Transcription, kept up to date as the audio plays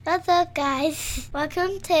What's up, guys?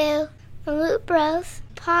 Welcome to the Loot Bros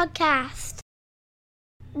podcast.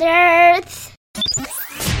 Nerds. I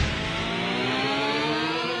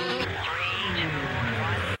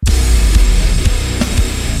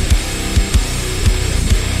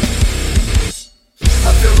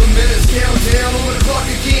feel the minutes count down on the clock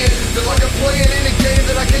again. Feel like I'm playing in a game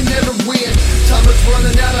that I can never win. Time is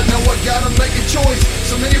running out, I know I gotta make a choice.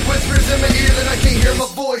 So many whispers in my ear that I can't hear my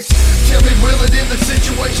voice. Tell me, will it end the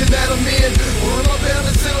situation that I'm in? Or am I bound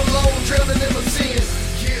to sit alone, drowning in my sin?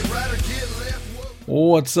 Get right or get left.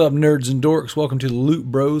 What's up, nerds and dorks? Welcome to the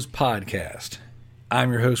Loot Bros podcast.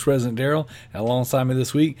 I'm your host, Resident Daryl, and alongside me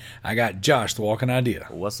this week, I got Josh, the Walking Idea.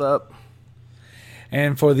 What's up?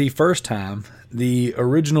 And for the first time, the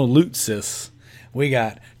original Loot Sis, we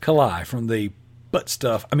got Kalai from the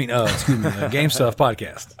Game Stuff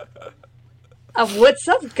podcast. What's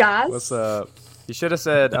up, guys? What's up? You should have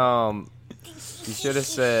said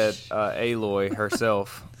Aloy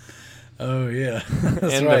herself. Oh yeah,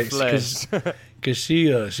 that's In right. the flesh. Because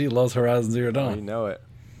she loves Horizon Zero You Dawn. know it.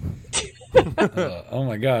 Oh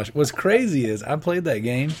my gosh, what's crazy is I played that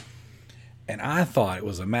game, and I thought it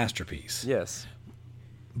was a masterpiece. Yes.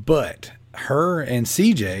 But her and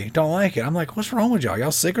CJ don't like it. I'm like, what's wrong with y'all?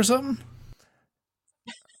 Y'all sick or something?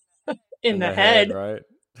 In the head. Right?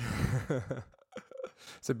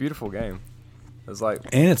 It's a beautiful game. It's like,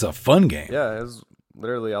 And it's a fun game. yeah, it was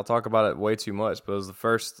literally, I'll talk about it way too much, but it was the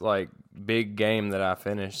first, like, big game that I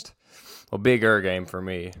finished. Well, bigger game for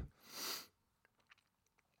me.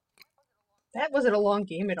 That wasn't a long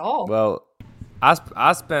game at all. Well,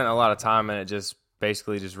 I spent a lot of time in it just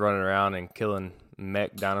basically just running around and killing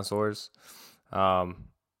mech dinosaurs. Yeah,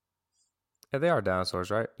 they are dinosaurs,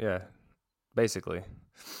 right? Yeah, basically.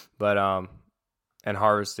 But and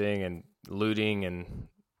harvesting and looting and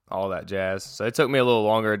all that jazz. So it took me a little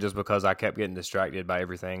longer just because I kept getting distracted by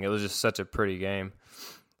everything. It was just such a pretty game.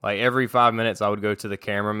 Like every 5 minutes I would go to the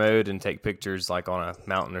camera mode and take pictures like on a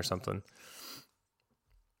mountain or something.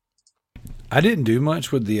 I didn't do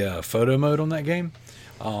much with the photo mode on that game.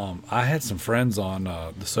 I had some friends on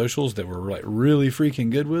the socials that were like really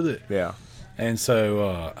freaking good with it. Yeah. And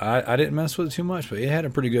so I didn't mess with it too much, but it had a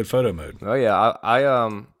pretty good photo mode. Oh yeah,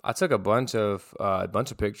 I took a bunch of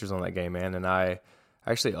pictures on that game, man, and I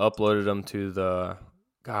actually uploaded them to the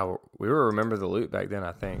we were Remember the Loot back then,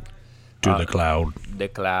 I think. To the cloud. The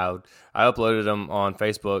cloud. I uploaded them on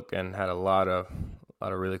Facebook and had a lot of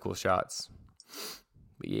really cool shots.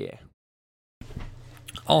 But yeah.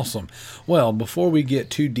 Awesome. Well, before we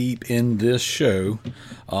get too deep in this show,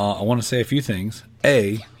 I want to say a few things.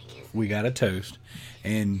 A, we got a toast.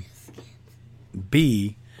 And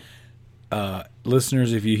B,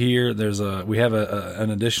 listeners, if you hear, we have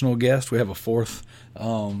an additional guest. We have a fourth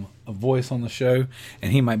a voice on the show,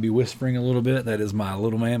 and he might be whispering a little bit. That is my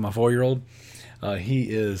little man, my 4-year-old. He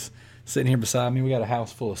is sitting here beside me. We got a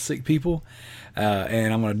house full of sick people.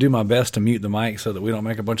 And I'm going to do my best to mute the mic so that we don't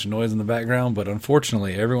make a bunch of noise in the background. But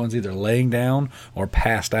unfortunately, everyone's either laying down or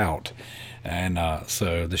passed out. And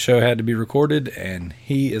so the show had to be recorded, and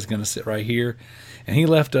he is going to sit right here. And he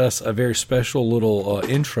left us a very special little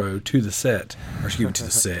intro to the set. Or excuse me, to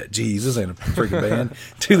the set. Jeez, this ain't a freaking band.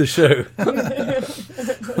 To the show.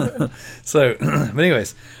 So, but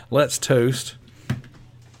anyways, let's toast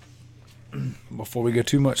before we go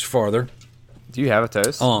too much farther. Do you have a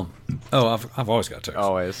toast? I've always got toast.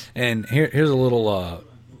 Always. And here's a little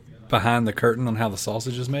behind the curtain on how the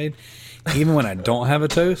sausage is made. Even when I don't have a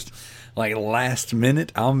toast, like last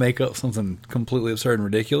minute, I'll make up something completely absurd and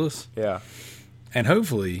ridiculous. Yeah. And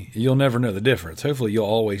hopefully, you'll never know the difference. Hopefully, you'll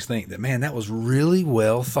always think that, man, that was really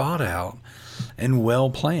well thought out and well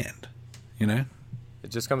planned. You know?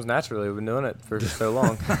 It just comes naturally. We've been doing it for so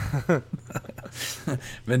long.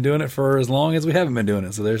 Been doing it for as long as we haven't been doing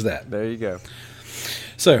it. So there's that. There you go.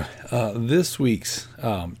 So this week's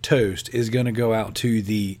toast is going to go out to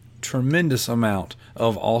the tremendous amount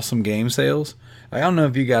of awesome game sales. I don't know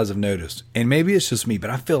if you guys have noticed, and maybe it's just me, but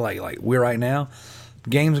I feel like we're right now,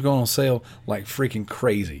 games are going on sale like freaking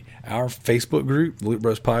crazy. Our Facebook group, the Loot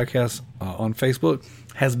Bros Podcast on Facebook,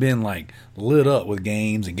 has been like lit up with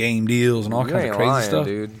games and game deals and all You kinds ain't of crazy lying, stuff.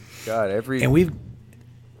 dude. God, And we've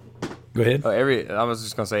go ahead. I was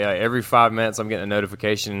just gonna say, every 5 minutes I'm getting a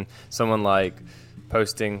notification. Someone like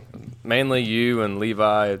posting, mainly you and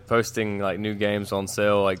Levi, posting like new games on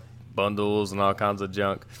sale, like bundles and all kinds of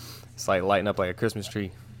junk. It's like lighting up like a Christmas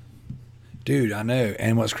tree. Dude, I know.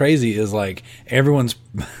 And what's crazy is like everyone's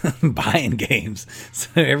buying games. So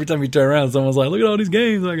every time you turn around, someone's like, "Look at all these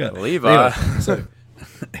games I got." Levi. Anyway, so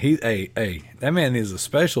hey, that man is a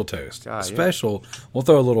special toast. God, special. Yeah. We'll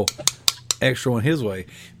throw a little extra one his way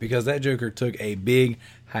because that joker took a big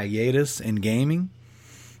hiatus in gaming,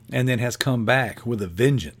 and then has come back with a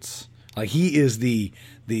vengeance. Like, he is the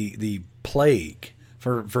plague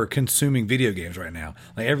for consuming video games right now.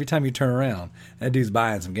 Like, every time you turn around, that dude's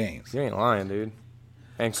buying some games. You ain't lying, dude.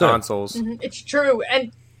 And So- consoles. It's true.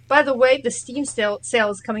 And by the way, the Steam sale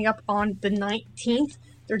is coming up on the 19th.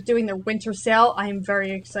 They're doing their winter sale. I am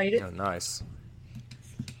very excited. Oh, nice.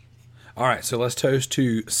 All right, so let's toast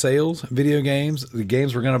to sales, video games, the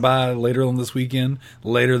games we're going to buy later this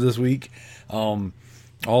week, all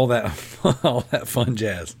that all that fun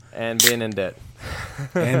jazz, And being in debt.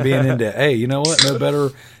 and being in debt. Hey, you know what? No better.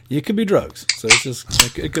 It could be drugs. So it's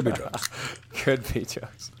just it could be drugs. Could be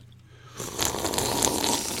jokes.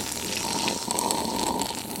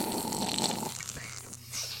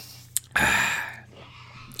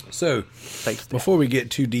 So Thanks. before we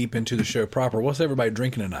get too deep into the show proper, what's everybody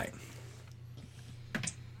drinking tonight?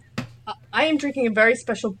 I am drinking a very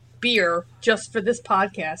special beer just for this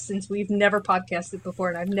podcast, since we've never podcasted before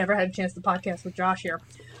and I've never had a chance to podcast with Josh here.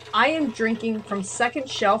 I am drinking from Second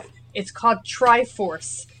Shelf. It's called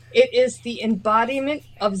Triforce. It is the embodiment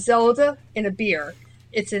of Zelda in a beer.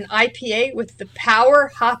 It's an IPA with the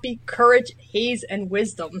power, hoppy, courage, haze, and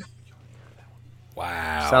wisdom.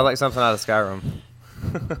 Wow. Sounds like something out of Skyrim.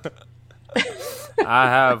 I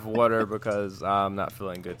have water because I'm not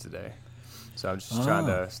feeling good today. So I'm just trying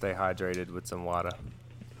to stay hydrated with some water.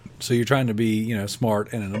 So you're trying to be,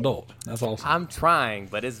 smart and an adult. That's awesome. I'm trying,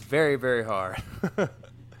 but it's very, very hard.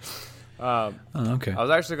 Oh, okay. I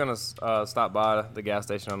was actually going to stop by the gas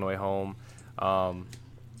station on the way home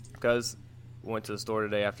because went to the store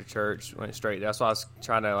today after church, went straight. That's why I was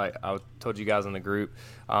trying to, I told you guys in the group,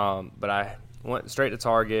 but I went straight to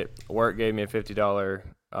Target. Work gave me a $50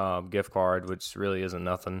 gift card, which really isn't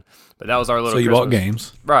nothing. But that was our little So you Christmas. bought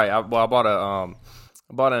games. Right. I bought a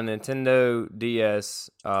Nintendo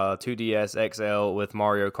DS, 2DS XL with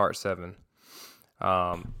Mario Kart 7.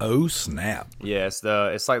 Oh, snap. Yeah,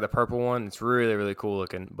 it's like the purple one. It's really, really cool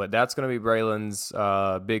looking. But that's going to be Braylon's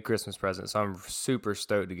big Christmas present, so I'm super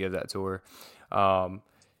stoked to give that to her.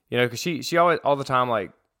 Because she always, all the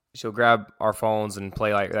time, she'll grab our phones and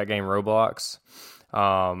play, that game Roblox.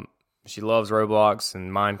 She loves Roblox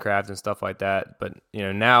and Minecraft and stuff like that. But,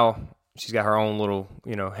 now she's got her own little,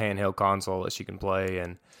 handheld console that she can play,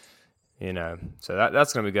 and so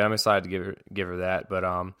that's gonna be good. I'm excited to give her that. But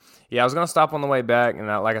I was gonna stop on the way back, and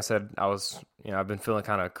like I said, I've been feeling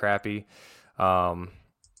kind of crappy.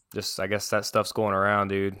 Just I guess that stuff's going around,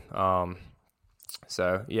 dude.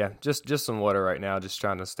 So yeah, just some water right now. Just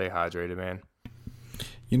trying to stay hydrated, man.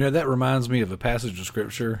 That reminds me of a passage of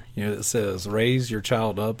scripture, that says, raise your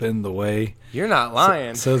child up in the way. You're not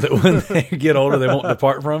lying. So that when they get older, they won't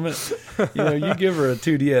depart from it. You give her a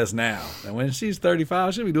 2DS now. And when she's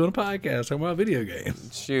 35, she'll be doing a podcast talking about video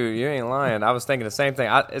games. Shoot, you ain't lying. I was thinking the same thing.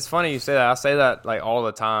 It's funny you say that. I say that all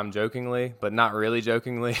the time jokingly, but not really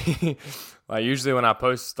jokingly. Usually when I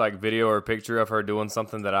post video or a picture of her doing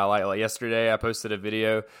something that I like yesterday, I posted a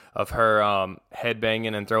video of her head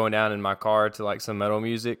banging and throwing down in my car to some metal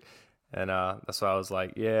music. And that's why I was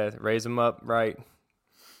like, yeah, raise them up right.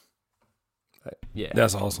 But, yeah.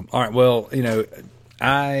 That's awesome. All right. Well,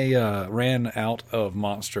 I ran out of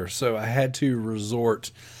Monster, so I had to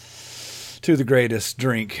resort to the greatest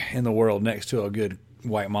drink in the world next to a good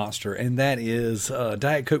white Monster, and that is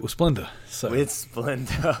Diet Coke with Splenda. So With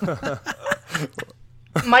Splenda.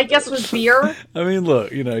 My guess was beer. I mean,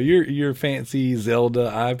 look, your fancy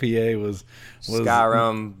Zelda IPA was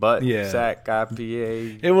Skyrim butt Yeah. sack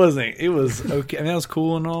IPA. It wasn't. It was okay. I mean, that was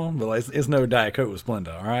cool and all, but it's no Diet Coke with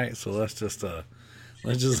Splenda. All right, so let's just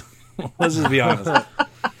be honest.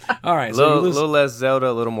 All right, so A little less Zelda,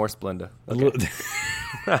 a little more Splenda.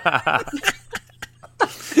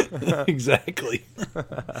 Exactly.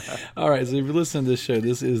 All right, so if you're listening to this show,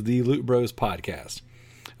 this is the Loot Bros podcast.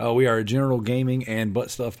 We are a general gaming and butt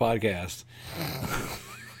stuff podcast.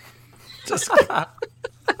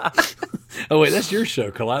 Oh wait, that's your show,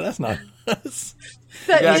 Kalai. That's not us.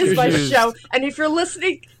 That Yeah, is my confused. show. And if you're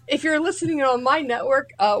listening on my network,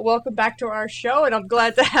 welcome back to our show, and I'm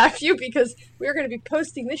glad to have you, because we're going to be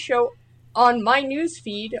posting this show on my news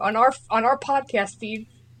feed, on our podcast feed,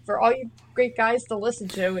 for all you great guys to listen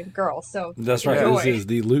to and girls. So That's right. enjoy. This is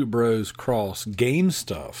the Loot Bros Cross Game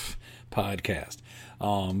Stuff podcast.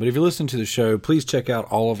 But if you listen to the show, please check out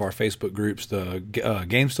all of our Facebook groups, the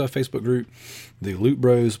Game Stuff Facebook group, the Loot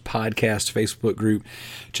Bros Podcast Facebook group.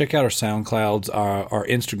 Check out our SoundClouds, our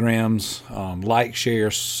Instagrams, like, share,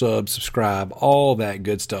 subscribe, all that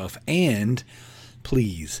good stuff. And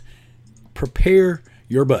please prepare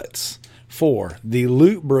your butts for the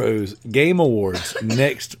Loot Bros Game Awards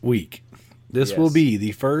next week. This will Yes. be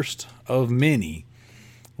the first of many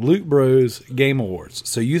Loot Bros Game Awards.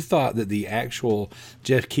 So you thought that the actual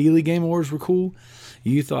Jeff Keighley Game Awards were cool.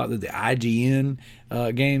 You thought that the IGN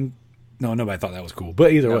game. No, nobody thought that was cool.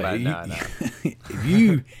 But either way, No. if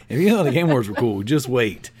you thought the Game Awards were cool, just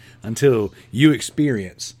wait until you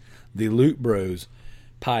experience the Loot Bros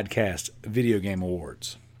Podcast Video Game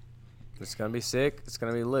Awards. It's gonna be sick. It's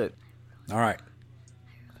gonna be lit. All right.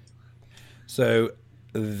 So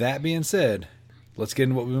that being said, let's get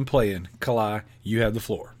into what we've been playing. Kalai, you have the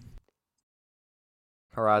floor.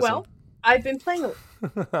 Horizon. Well, I've been playing.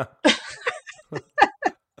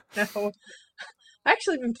 No, I've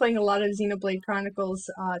actually been playing a lot of Xenoblade Chronicles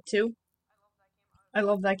 2. I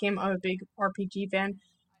love that game. I'm a big RPG fan,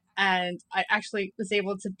 and I actually was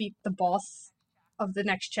able to beat the boss of the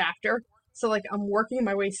next chapter. So like I'm working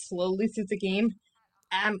my way slowly through the game.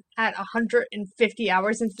 I'm at 150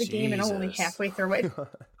 hours into the game, and I'm only Jesus. halfway through it.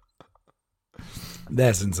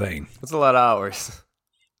 That's insane. That's a lot of hours.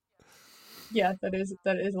 Yeah, that is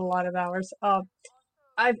a lot of hours.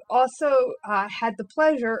 I've also had the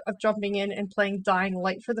pleasure of jumping in and playing Dying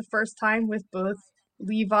Light for the first time with both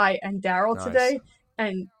Levi and Daryl Nice. today,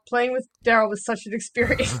 and playing with Daryl was such an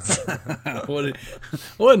experience.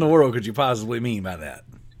 What in the world could you possibly mean by that?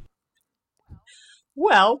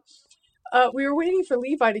 Well, we were waiting for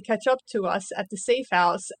Levi to catch up to us at the safe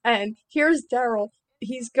house, and here's Daryl.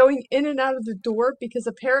 He's going in and out of the door because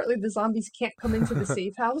apparently the zombies can't come into the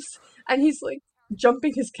safe house, and he's like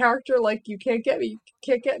jumping his character like, you can't get me, you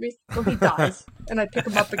can't get me. Well, he dies, and I pick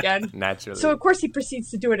him up again. Naturally. So of course he proceeds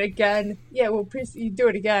to do it again. Yeah, well, you do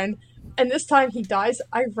it again, and this time he dies.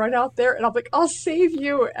 I run out there, and I'm like, I'll save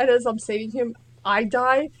you, and as I'm saving him, I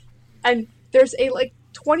die, and there's a like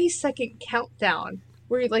 20-second countdown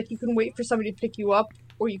where you can wait for somebody to pick you up,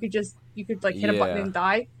 or you could like hit a button Yeah. and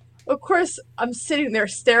die. Of course, I'm sitting there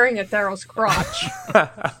staring at Daryl's crotch.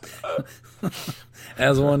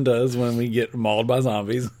 As one does when we get mauled by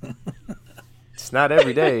zombies. It's not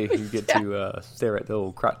every day you get to stare at the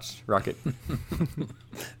old crotch rocket.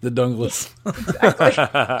 The Douglas.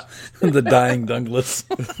 The dying Douglas.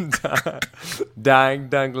 Dying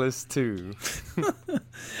Douglas too.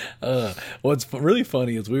 What's really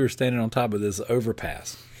funny is we were standing on top of this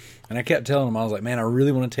overpass. And I kept telling him, I was like, man, I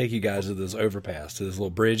really want to take you guys to this overpass, to this little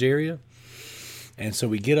bridge area. And so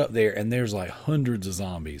we get up there, and there's like hundreds of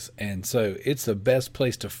zombies. And so it's the best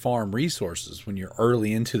place to farm resources when you're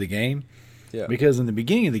early into the game. Yeah. Because in the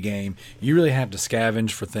beginning of the game, you really have to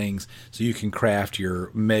scavenge for things so you can craft your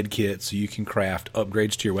med kit, so you can craft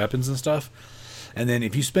upgrades to your weapons and stuff. And then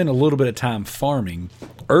if you spend a little bit of time farming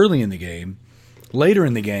early in the game, later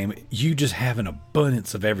in the game, you just have an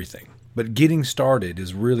abundance of everything. But getting started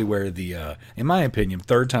is really where the, in my opinion,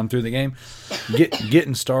 third time through the game,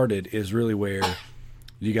 getting started is really where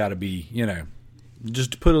you got to be,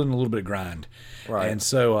 just to put in a little bit of grind. Right. And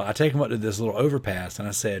so I take them up to this little overpass, and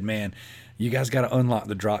I said, man, you guys got to unlock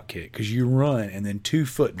the drop kick, because you run and then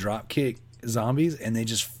 2-foot drop kick zombies, and they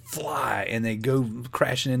just fly and they go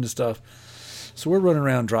crashing into stuff. So we're running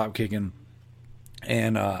around drop kicking.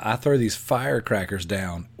 And I throw these firecrackers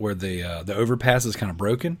down where the overpass is kind of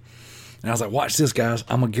broken. And I was like, watch this, guys.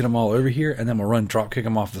 I'm going to get them all over here, and then I'm going to run drop kick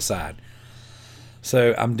them off the side.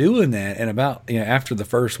 So I'm doing that, and about after the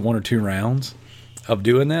first 1 or 2 rounds of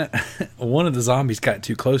doing that, one of the zombies got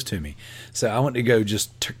too close to me. So I went to go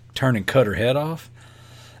just turn and cut her head off.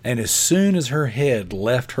 And as soon as her head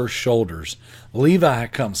left her shoulders, Levi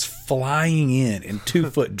comes flying in and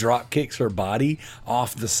 2-foot drop kicks her body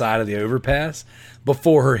off the side of the overpass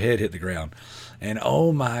before her head hit the ground. And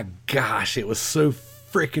oh my gosh, it was so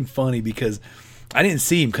freaking funny because I didn't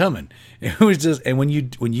see him coming. It was just, and when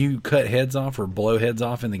you cut heads off or blow heads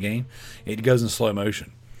off in the game, it goes in slow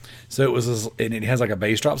motion. So it was, and it has like a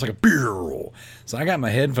bass drop. It's like a beer. So I got my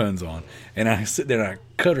headphones on, and I sit there and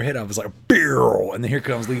I cut her head off. It's like a beer, and then here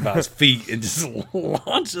comes Levi's feet and just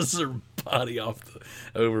launches her body off the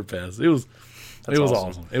overpass. It was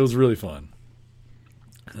awesome. It was really fun.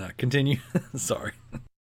 Continue. Sorry.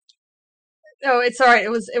 No, it's all right.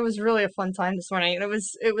 It was really a fun time this morning. It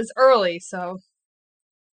was early, so.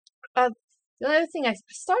 The other thing, I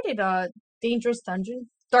started Darkest Dungeon.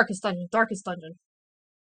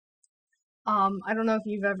 I don't know if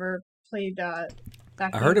you've ever played that.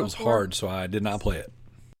 I heard it was before. hard, so I did not play it.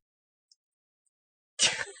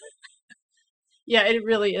 Yeah, it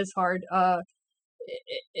really is hard.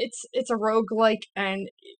 It's a roguelike, and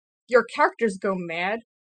your characters go mad.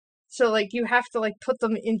 So like you have to like put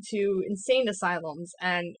them into insane asylums,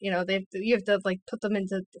 and you have to like put them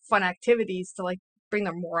into fun activities to like bring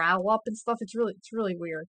their morale up and stuff. It's really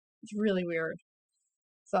weird. It's really weird.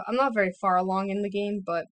 So I'm not very far along in the game,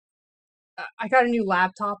 but I got a new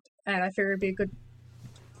laptop, and I figured it'd be a good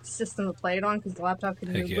system to play it on because the laptop can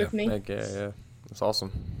Heck move yeah. with me. Heck yeah. That's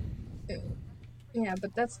awesome. Yeah,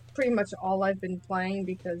 but that's pretty much all I've been playing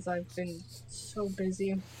because I've been so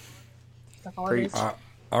busy. The holidays.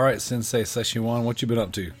 All right, Sensei Seshiwan, what you been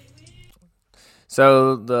up to?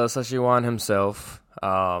 So the Seshiwan himself,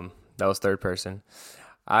 that was third person.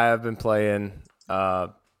 I have been playing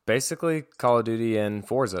basically Call of Duty and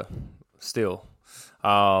Forza still.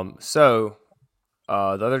 So the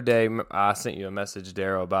other day I sent you a message,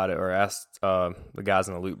 Daryl, about it, or asked the guys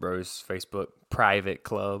in the Loot Bros Facebook private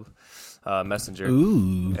club messenger.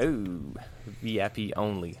 Ooh, VIP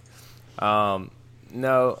only.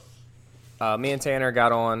 No. Me and Tanner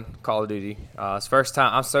got on Call of Duty. It's first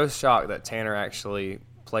time. I'm so shocked that Tanner actually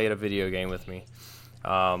played a video game with me.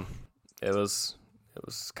 It was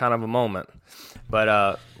kind of a moment.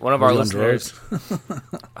 But one of our listeners,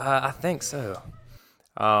 I think so.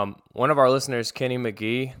 One of our listeners, Kenny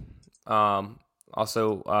McGee,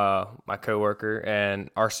 also my coworker and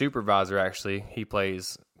our supervisor. Actually, he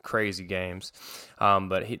plays crazy games.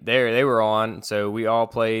 But they were on, so we all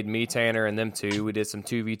played, me, Tanner, and them two. We did some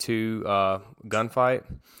 2v2 gunfight.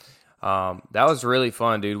 That was really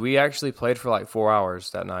fun, dude. We actually played for like 4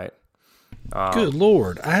 hours that night. Good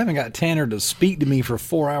Lord. I haven't got Tanner to speak to me for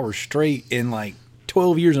 4 hours straight in like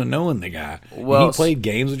 12 years of knowing the guy. Well, he played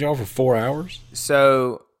games with y'all for 4 hours?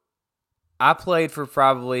 So I played for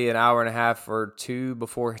probably an hour and a half or two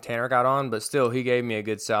before Tanner got on, but still, he gave me a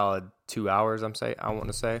good solid 2 hours, I want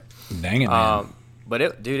to say. Dang it, man. But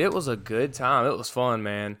it was a good time. It was fun,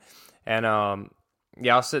 man. And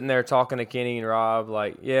yeah, I was sitting there talking to Kenny and Rob,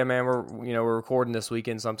 like, yeah, man, we're recording this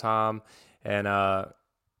weekend sometime. And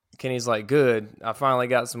Kenny's like, good. I finally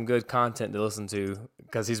got some good content to listen to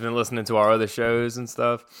because he's been listening to our other shows and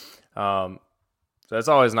stuff. So it's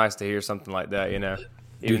always nice to hear something like that,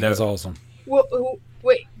 Dude, that's awesome. Well,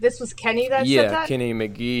 wait, this was Kenny that said that? Yeah, Kenny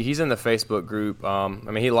McGee. He's in the Facebook group. I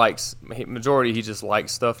mean, he just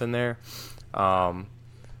likes stuff in there.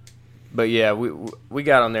 But yeah, we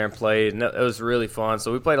got on there and played, and it was really fun.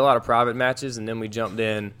 So we played a lot of private matches, and then we jumped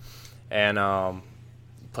in and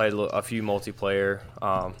played a few multiplayer.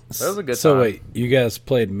 So it was a good time. So wait, you guys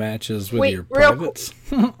played matches with your privates?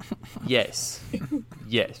 Yes.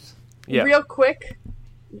 Yes. Yeah. Real quick,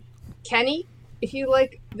 Kenny, if you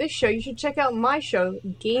like this show, you should check out my show,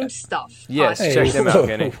 Game Stuff. Yes, check them out,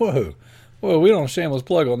 Kenny. Whoa, we don't shameless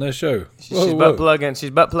plug on this show. She's butt plugging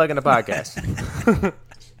the podcast.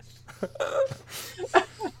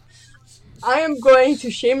 I am going to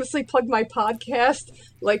shamelessly plug my podcast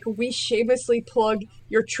like we shamelessly plug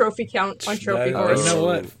your trophy count on Trophy Horse. You know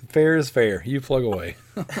what? Fair is fair. You plug away.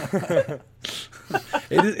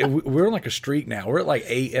 We're on like a streak now. We're at like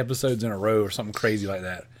 8 episodes in a row or something crazy like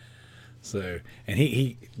that. So, and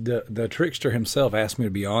the trickster himself asked me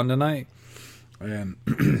to be on tonight. And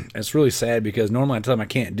it's really sad because normally I tell him I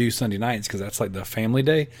can't do Sunday nights because that's like the family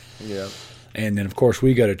day. Yeah. And then, of course,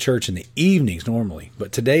 we go to church in the evenings normally.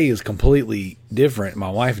 But today is completely different. My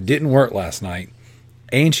wife didn't work last night,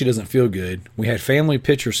 and she doesn't feel good. We had family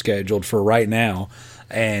pictures scheduled for right now,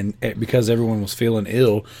 and because everyone was feeling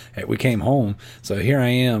ill, we came home. So here I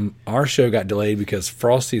am. Our show got delayed because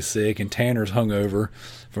Frosty's sick and Tanner's hungover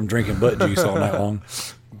from drinking butt juice all night long.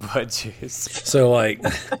 Butt juice. So, like,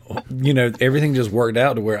 everything just worked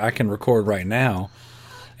out to where I can record right now.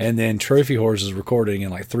 And then Trophy Horse is recording in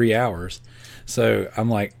like 3 hours. So I'm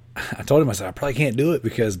like, I told him, I said, I probably can't do it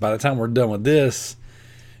because by the time we're done with this,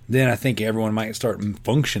 then I think everyone might start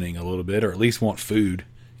functioning a little bit or at least want food,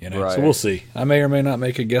 Right. So we'll see. I may or may not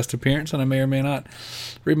make a guest appearance and I may or may not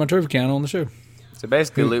read my trophy count on the show. So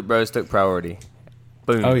basically, Loot Bros took priority.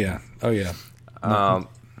 Boom. Oh, yeah.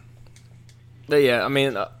 But yeah, I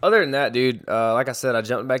mean, other than that, dude, like I said, I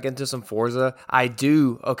jumped back into some Forza. I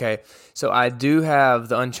do have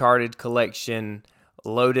the Uncharted collection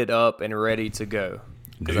loaded up and ready to go.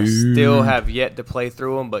 Because I still have yet to play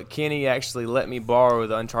through them, but Kenny actually let me borrow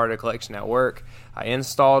the Uncharted collection at work. I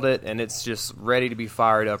installed it, and it's just ready to be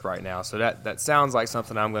fired up right now. So that sounds like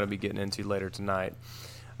something I'm going to be getting into later tonight.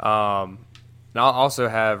 And I'll also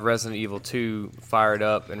have Resident Evil 2 fired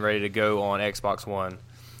up and ready to go on Xbox One.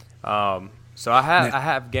 So I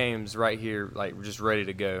have games right here, like just ready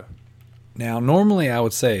to go. Now, normally I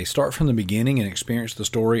would say start from the beginning and experience the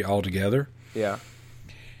story all together. Yeah.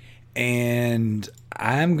 And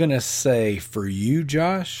I'm going to say for you,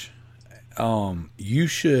 Josh, you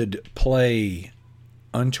should play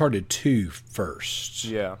Uncharted 2 first.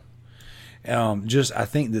 Yeah. I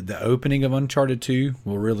think that the opening of Uncharted 2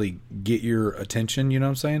 will really get your attention, you know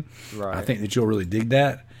what I'm saying? Right. I think that you'll really dig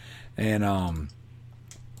that. And, I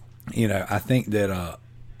think that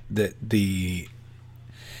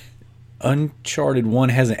Uncharted 1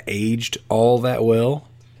 hasn't aged all that well.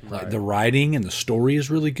 Like Right. the writing and the story is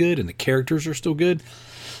really good and the characters are still good.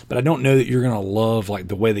 But I don't know that you're going to love like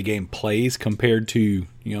the way the game plays compared to, you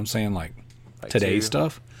know what I'm saying, like today's 2?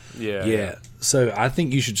 stuff. Yeah. Yeah. So I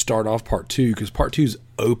think you should start off part 2 because part 2's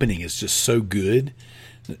opening is just so good.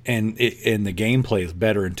 And the gameplay is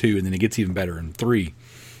better in 2 and then it gets even better in 3.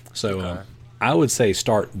 So I would say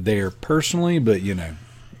start there personally, but you know.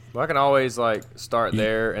 Well, I can always like start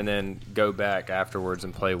there and then go back afterwards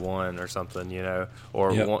and play 1 or something, you know,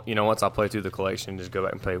 or Yep. you know, once I play through the collection, just go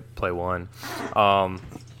back and play 1.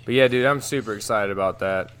 But yeah, dude, I'm super excited about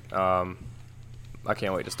that. I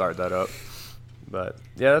can't wait to start that up. But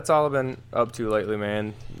yeah, that's all I've been up to lately,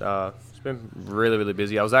 man. It's been really, really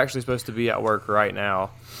busy. I was actually supposed to be at work right now,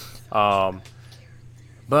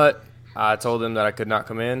 but I told them that I could not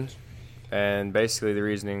come in, and basically the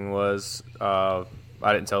reasoning was I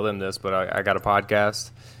didn't tell them this, but I got a podcast,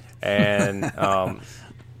 and I'm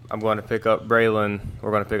going to pick up Braylon.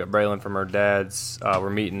 We're going to pick up Braylon from her dad's. We're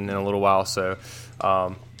meeting in a little while, so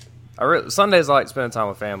Sundays I like spending time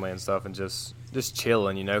with family and stuff, and just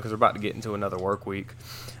chilling, you know, because we're about to get into another work week.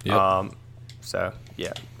 Yep. So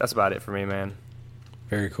yeah, that's about it for me, man.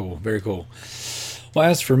 Very cool. Very cool. Well,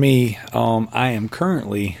 as for me, I am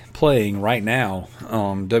currently playing right now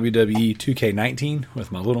WWE 2K19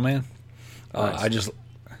 with my little man. Nice.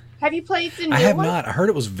 Have you played the new I have one? not. I heard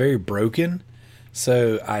it was very broken,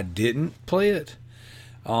 so I didn't play it.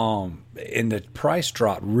 And the price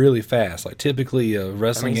dropped really fast. Like typically a I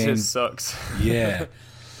wrestling mean, it game, just sucks. yeah.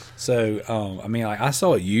 So I mean, like I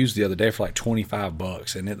saw it used the other day for like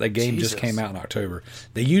 $25, and the game just Jesus. came out in October.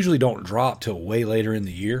 They usually don't drop till way later in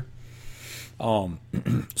the year.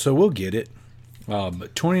 So we'll get it.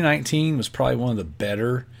 But 2019 was probably one of the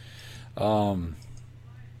better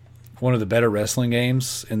wrestling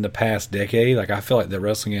games in the past decade. Like I feel like the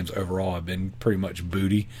wrestling games overall have been pretty much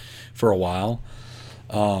booty for a while.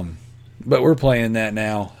 But we're playing that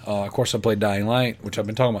now. Of course, I played Dying Light, which I've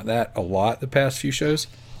been talking about that a lot the past few shows.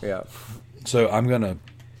 Yeah. So I'm going to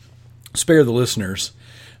spare the listeners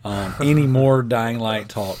any more Dying Light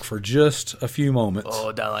talk for just a few moments.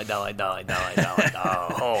 Oh, die.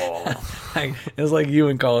 Oh. It's like you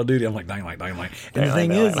in Call of Duty. I'm like, Dying Light. And the thing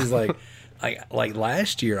Dying is like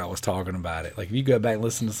last year I was talking about it. Like if you go back and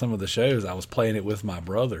listen to some of the shows, I was playing it with my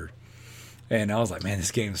brother. And I was like, man, this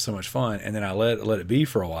game is so much fun. And then I let it be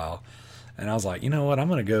for a while. And I was like, you know what? I'm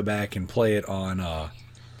going to go back and play it on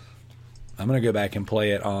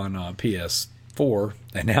PS4.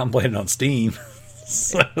 And now I'm playing it on Steam.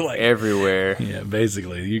 So like Everywhere. yeah,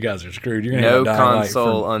 basically, you guys are screwed. You're gonna No have Dying Light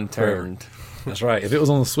console for unturned. forever. That's right. If it was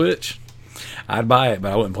on the Switch, I'd buy it,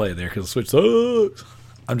 but I wouldn't play it there because the Switch sucks.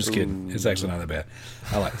 I'm just kidding. It's actually not that bad.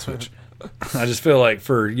 I like the Switch. I just feel like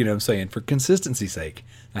for consistency's sake,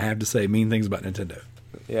 I have to say mean things about Nintendo.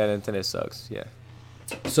 Yeah, Nintendo sucks. Yeah.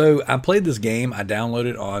 So I played this game I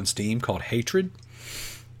downloaded on Steam called Hatred,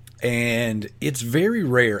 and it's very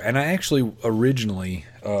rare. And I actually originally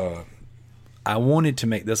I wanted to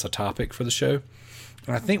make this a topic for the show,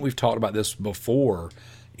 and I think we've talked about this before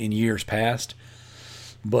in years past.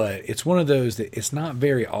 But it's one of those that it's not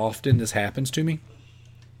very often this happens to me.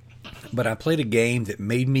 But I played a game that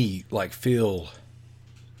made me like feel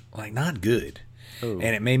like not good, and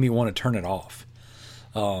it made me want to turn it off.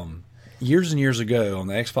 Years and years ago on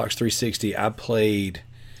the Xbox 360, I played.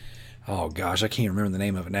 Oh gosh, I can't remember the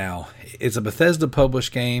name of it now. It's a Bethesda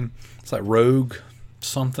published game. It's like Rogue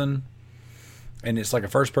something, and it's like a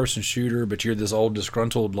first-person shooter. But you're this old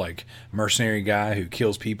disgruntled like mercenary guy who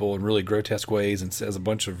kills people in really grotesque ways and says a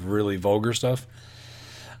bunch of really vulgar stuff.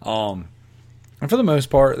 And for the most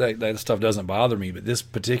part, that stuff doesn't bother me. But this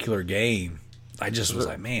particular game, I just was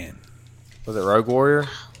like, man. Was it Rogue Warrior?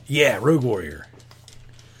 Yeah, Rogue Warrior.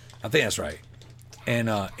 I think that's right. And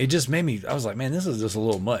it just made me, I was like, man, this is just a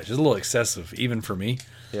little much. It's a little excessive, even for me.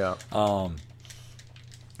 Yeah.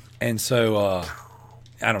 And so,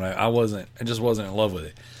 I don't know. I just wasn't in love with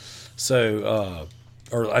it. So,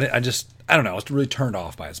 I don't know. I was really turned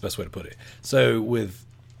off by it. It's the best way to put it. So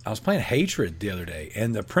I was playing Hatred the other day,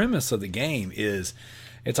 and the premise of the game is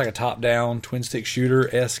it's like a top-down twin-stick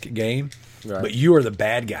shooter-esque game, Right. but you are the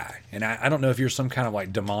bad guy. And I don't know if you're some kind of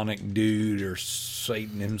like demonic dude or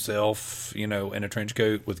Satan himself, in a trench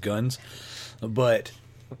coat with guns, but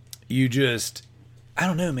you just, I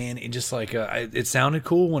don't know, man. It just like it sounded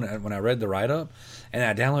cool when I read the write-up, and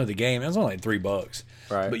I downloaded the game. It was only like $3,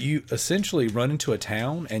 Right. But you essentially run into a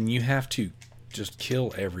town, and you have to just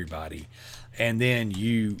kill everybody. And then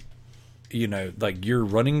like you're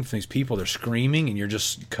running from these people, they're screaming, and you're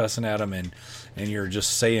just cussing at them, and you're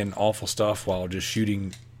just saying awful stuff while just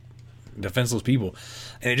shooting defenseless people,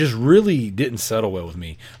 and it just really didn't settle well with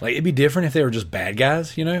me. Like, it'd be different if they were just bad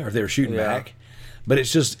guys, you know, or if they were shooting back, but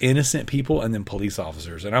it's just innocent people and then police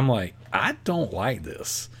officers, and I'm like, I don't like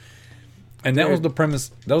this. And that was the premise.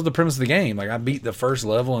 That was the premise of the game. Like, I beat the first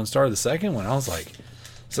level and started the second one. I was like,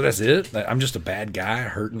 so that's it? I'm just a bad guy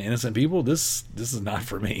hurting innocent people? This is not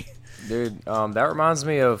for me. Dude, that reminds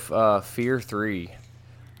me of Fear 3.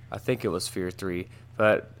 I think it was Fear 3.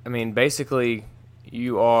 But, I mean, basically,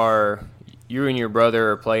 you and your brother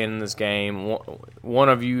are playing in this game. One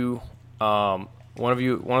of the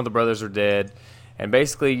brothers are dead. And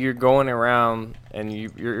basically, you're going around and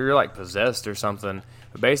you're like possessed or something.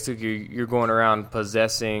 But basically, you're going around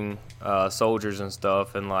possessing soldiers and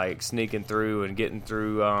stuff, and like sneaking through and getting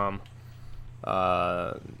through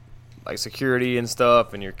like security and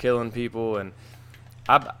stuff, and you're killing people. And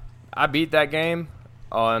I beat that game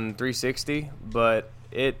on 360, but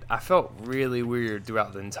I felt really weird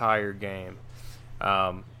throughout the entire game.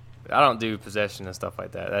 I don't do possession and stuff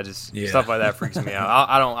like that. Stuff like that freaks me out.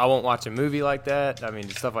 I won't watch a movie like that. I mean,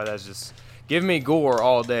 stuff like that's just give me gore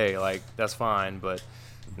all day. Like, that's fine, but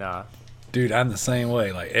nah. Dude, I'm the same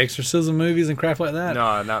way. Like, exorcism movies and crap like that.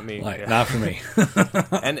 No, not me. Like, not for me.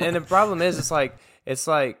 and the problem is,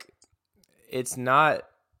 it's not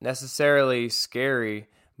necessarily scary,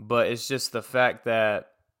 but it's just the fact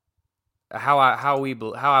that how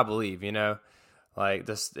I believe, you know, like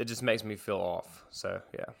this, it just makes me feel off. So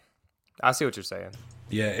yeah, I see what you're saying.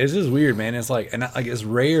 Yeah, it's just weird, man. It's like, and like, it's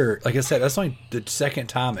rare. Like I said, that's only the second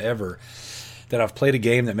time ever that I've played a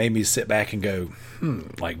game that made me sit back and go,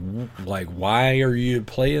 like why are you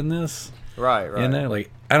playing this? Right. You know, like,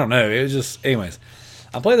 I don't know. It was just, anyways,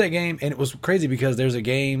 I played that game, and it was crazy because there's a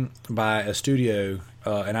game by a studio,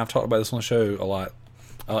 and I've talked about this on the show a lot,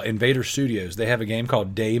 Invader Studios. They have a game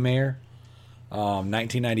called Daymare,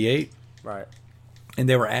 1998. Right. And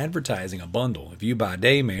they were advertising a bundle. If you buy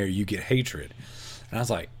Daymare, you get Hatred. And I was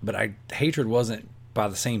like, but Hatred wasn't by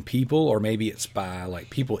the same people, or maybe it's by like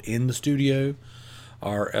people in the studio,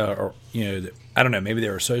 or you know, I don't know, maybe they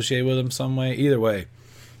were associated with them some way. Either way,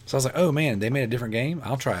 so I was like, oh man, they made a different game.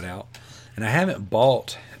 I'll try it out. And I haven't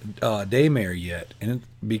bought Daymare yet, and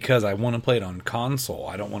because I want to play it on console.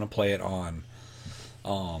 I don't want to play it on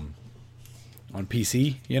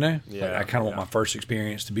PC. You know, yeah. Like, I kind of want my first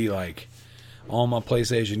experience to be like on my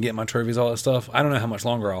PlayStation, get my trophies, all that stuff. I don't know how much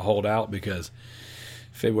longer I'll hold out because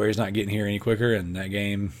February's not getting here any quicker, and that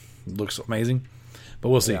game looks amazing. But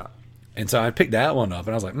we'll see. Yeah. And so I picked that one up,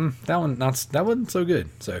 and I was like, that wasn't so good.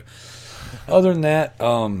 So other than that,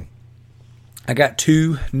 I got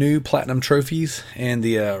 2 new platinum trophies in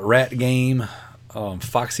the rat game,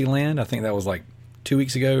 Foxyland. I think that was like 2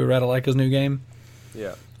 weeks ago, Ratalaika's new game.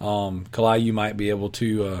 Yeah. Kalai, you might be able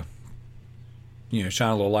to, shine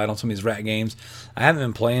a little light on some of these rat games. I haven't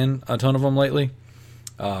been playing a ton of them lately.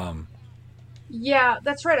 Yeah,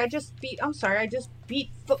 that's right. I just beat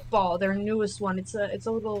Football, their newest one. It's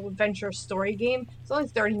a little adventure story game. It's only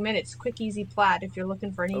 30 minutes, quick, easy plat if you're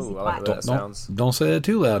looking for an easy plat. Don't say that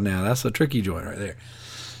too loud now. That's a tricky joint right there.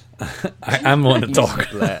 I'm one to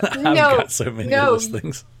talk. I've got so many of those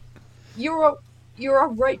things. You're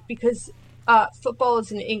all right, because Football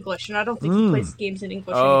is in English, and I don't think he plays games in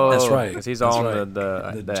English anymore. That's right. Because he's on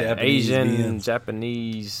the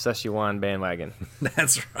Japanese Szechuan bandwagon.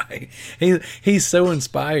 That's right. He's so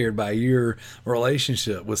inspired by your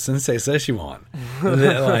relationship with Sensei Szechuan.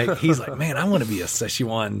 Like, he's like, man, I want to be a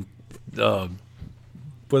Szechuan, what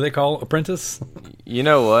do they call apprentice? You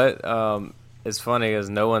know what? It's funny because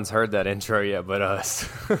no one's heard that intro yet but us.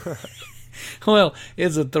 Well,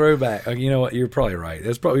 it's a throwback. You know what? You're probably right.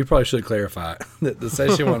 We probably should clarify that the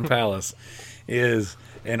Szechuan Palace is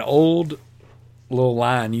an old little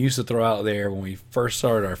line you used to throw out there when we first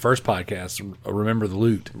started our first podcast, Remember the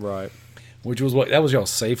Loot. Right. Which was that was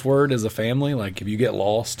y'all's safe word as a family. Like, if you get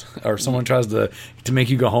lost or someone tries to make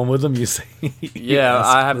you go home with them, you say. Yeah,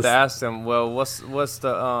 I have to ask them. Well, what's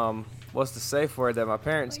the safe word that my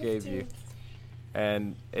parents gave you?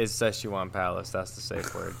 And it's Szechuan Palace. That's the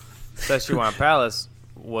safe word. Szechuan Palace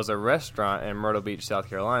was a restaurant in Myrtle Beach, South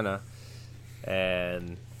Carolina,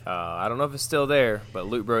 and I don't know if it's still there, but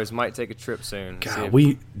Loot Bros might take a trip soon. God,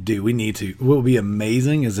 we need to. What would be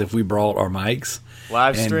amazing is if we brought our mics,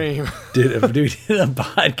 live stream, did a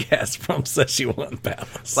podcast from Szechuan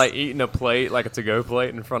Palace, like eating a plate, like a to-go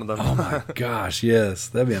plate in front of them. Oh my gosh, yes,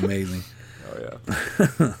 that'd be amazing. Oh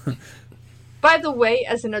yeah. By the way,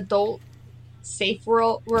 as an adult, safe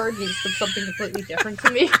word means something completely different to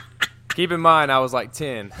me. Keep in mind, I was like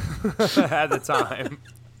 10 at the time.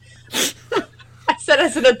 I said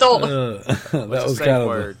as an adult. That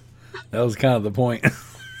was kind of the point.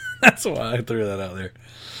 That's why I threw that out there.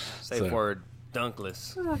 Safe word,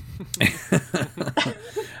 dunkless.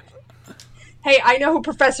 Hey, I know who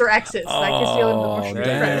Professor X is. I can steal him the Martian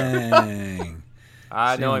Predator. Dang.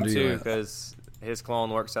 I know him do too that. because his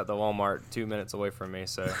clone works at the Walmart 2 minutes away from me,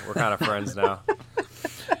 so we're kind of friends now.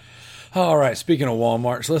 All right, speaking of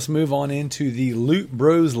Walmarts, let's move on into the Loot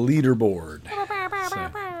Bros leaderboard.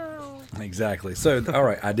 Exactly. So, all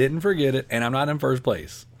right, I didn't forget it, and I'm not in first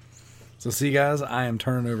place. So, see, guys, I am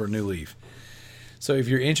turning over a new leaf. So, if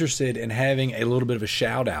you're interested in having a little bit of a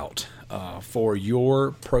shout out for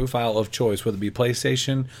your profile of choice, whether it be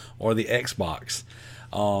PlayStation or the Xbox,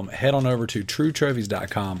 head on over to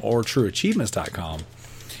truetrophies.com or trueachievements.com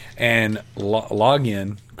and log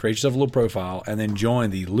in, create yourself a little profile, and then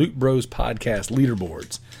join the Loot Bros podcast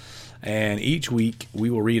leaderboards. And each week we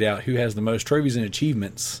will read out who has the most trophies and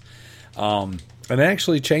achievements. And it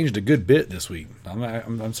actually changed a good bit this week.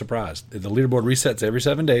 I'm surprised. The leaderboard resets every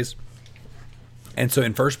 7 days. And so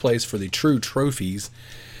in first place for the True Trophies,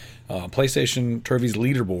 PlayStation Trophies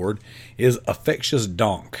leaderboard is Affectious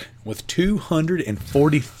Donk with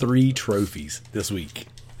 243 trophies this week.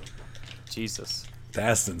 Jesus.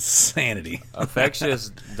 That's insanity. Affectious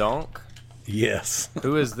Donk? Yes.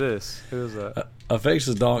 Who is this? Who is that?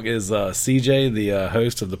 Affectious Donk is CJ, the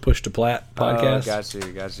host of the Push to Plat podcast.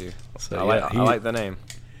 Oh, got you. So, I like the name.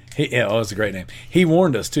 It's a great name. He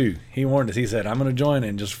warned us too. He said, "I'm going to join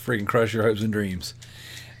and just freaking crush your hopes and dreams,"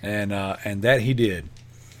 and that he did.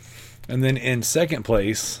 And then in second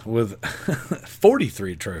place with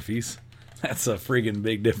 43 trophies, that's a freaking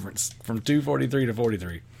big difference from 243 to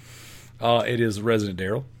 43. It is Resident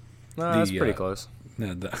Daryl. That's pretty close.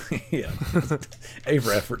 Yeah, A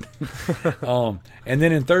for effort. And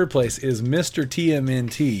then in third place is Mr.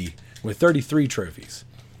 TMNT with 33 trophies.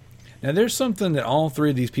 Now, there's something that all three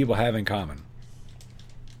of these people have in common.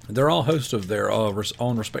 They're all hosts of their own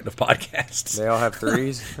respective podcasts. They all have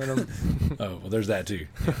threes in them. Oh, well, there's that too.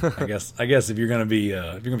 I guess if you're gonna be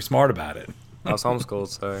smart about it. I was homeschooled,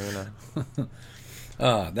 so you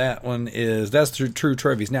know. That's True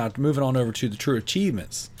Trophies. Now moving on over to the True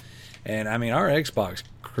Achievements, and I mean our Xbox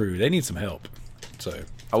crew, they need some help. So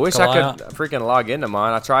I wish I could freaking log into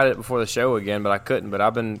mine. I tried it before the show again, but I couldn't. But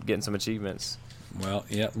I've been getting some achievements. Well,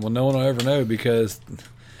 yeah. Well, no one will ever know because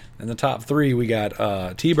in the top three we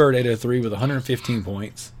got T-Bird 803 with 115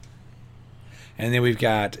 points, and then we've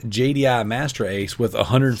got JDI Master Ace with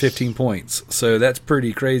 115 points. So that's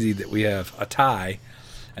pretty crazy that we have a tie,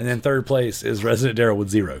 and then third place is Resident Daryl with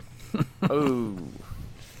 0. Oh,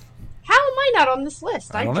 How am I not on this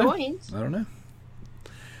list? I don't know. joined. I don't know.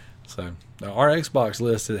 So our Xbox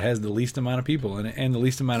list has the least amount of people in it and the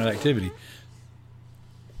least amount of activity.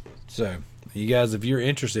 So you guys, if you're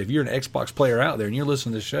interested, if you're an Xbox player out there and you're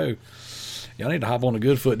listening to the show, y'all need to hop on the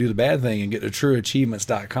good foot, do the bad thing, and get to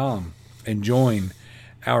trueachievements.com and join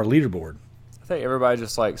our leaderboard. I think everybody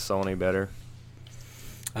just likes Sony better.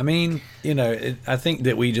 I mean, I think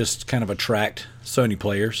that we just kind of attract Sony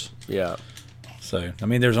players. Yeah. So, I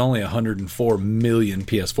mean, there's only 104 million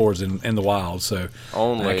PS4s in the wild. So,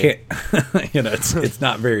 Only. I can't, it's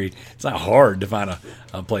not hard to find a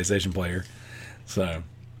PlayStation player. So,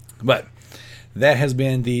 but that has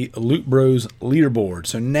been the Loot Bros leaderboard.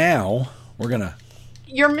 So now we're going to.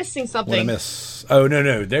 You're missing What something. I miss? Oh,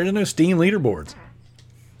 no. There's no Steam leaderboards.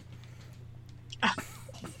 Why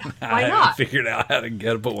I not? haven't figured out how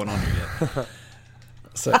to put one on here yet.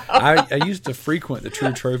 So I used to frequent the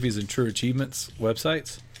True Trophies and True Achievements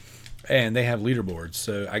websites, and they have leaderboards.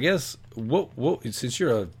 So I guess what since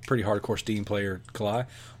you're a pretty hardcore Steam player, Kalai,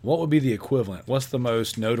 what would be the equivalent? What's the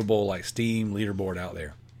most notable Steam leaderboard out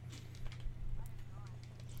there?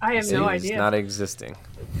 I have no It's idea. not existing.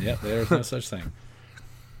 Yep, there's no such thing.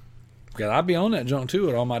 Because I'd be on that junk too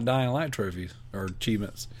with all my Dying Light trophies or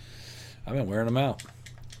achievements. I've been wearing them out.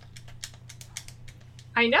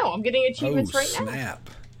 I know. I'm getting achievements right now. Snap.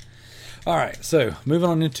 All right, so moving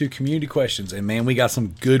on into community questions, and man, we got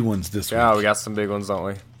some good ones this Yeah, week. we got some big ones, don't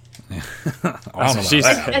we? I don't know about She's-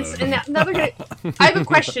 that. And now they're gonna, I have a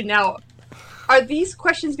question now. Are these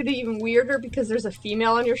questions going to be even weirder because there's a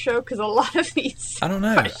female on your show? Because a lot of these. I don't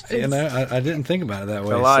know. questions- I didn't think about it that way.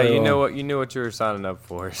 Kalai, so, you knew what you were signing up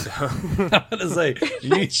for. So I'm gonna say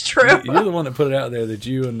That's true. You're the one that put it out there that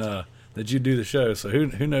you do the show. So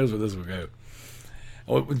who knows where this will go?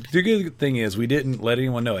 Well, the good thing is we didn't let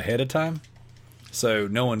anyone know ahead of time, so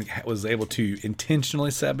no one was able to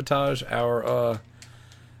intentionally sabotage our, our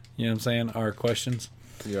questions.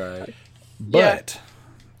 you're right. But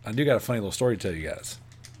I do got a funny little story to tell you guys.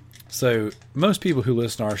 So most people who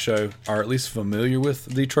listen to our show are at least familiar with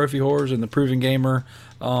the Trophy Horrors and the Proven Gamer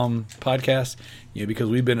podcast, because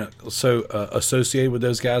we've been so associated with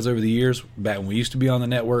those guys over the years, back when we used to be on the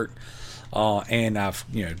network. And I've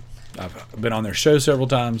been on their show several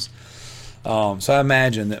times. So I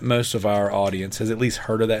imagine that most of our audience has at least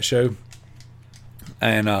heard of that show.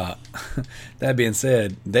 And that being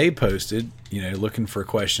said, they posted, looking for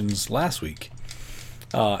questions last week.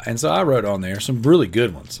 And so I wrote on there some really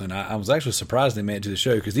good ones. And I was actually surprised they made it to the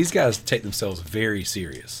show, because these guys take themselves very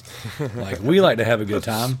serious. Like, we like to have a good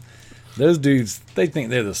time. Those dudes, they think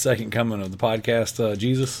they're the second coming of the podcast,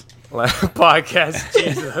 Jesus. Podcast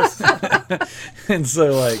Jesus. And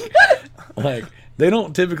so, like they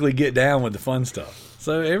don't typically get down with the fun stuff.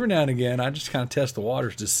 So every now and again, I just kind of test the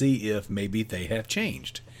waters to see if maybe they have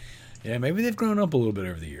changed. Yeah, maybe they've grown up a little bit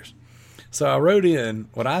over the years. So I wrote in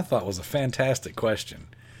what I thought was a fantastic question.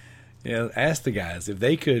 Asked the guys if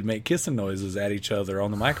they could make kissing noises at each other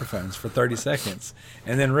on the microphones for 30 seconds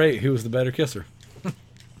and then rate who was the better kisser.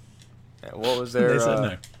 What was their... They said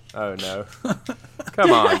no. Oh, no.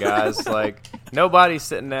 Come on, guys. Like, nobody's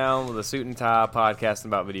sitting down with a suit and tie podcasting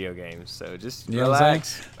about video games. So just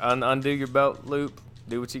relax, undo your belt loop,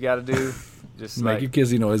 do what you got to do. Just make your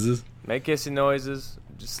kissy noises. Make kissy noises.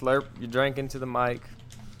 Just slurp your drink into the mic.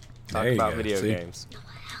 Talk about video games.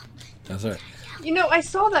 That's right. I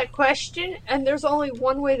saw that question, and there's only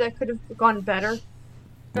one way that could have gone better,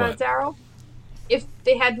 Daryl. If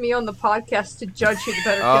they had me on the podcast to judge who the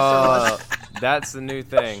better kisser was. That's the new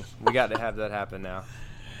thing. We got to have that happen now.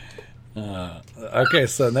 Okay,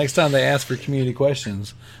 so next time they ask for community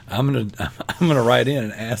questions, I'm gonna write in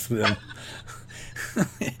and ask them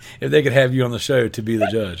if they could have you on the show to be the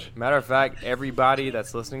judge. Matter of fact, everybody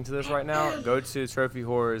that's listening to this right now, go to Trophy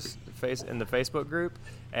Horrors in the Facebook group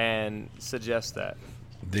and suggest that.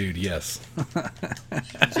 Dude, yes.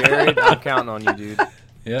 Jared, I'm counting on you, dude.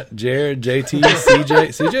 Yeah, Jared, JT, CJ.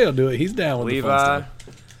 CJ will do it. He's down with Levi, the fun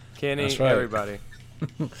stuff. Kenny, That's right. Everybody.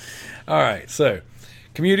 All right, so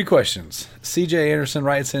community questions. CJ Anderson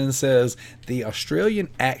writes in and says, the Australian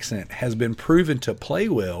accent has been proven to play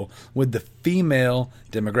well with the female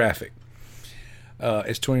demographic.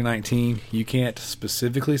 It's 2019. You can't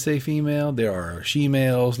specifically say female. There are she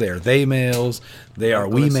males. There are they males. They are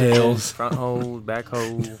we males. Front hole, back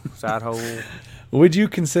hole, side hole. Would you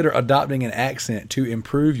consider adopting an accent to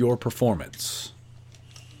improve your performance?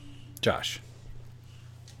 Josh.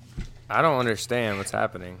 I don't understand what's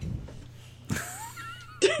happening.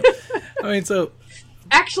 So...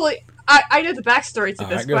 Actually, I know the backstory to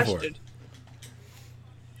this question.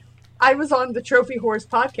 I was on the Trophy Horrors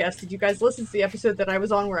podcast. Did you guys listen to the episode that I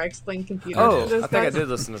was on where I explained computers? Oh, I think I did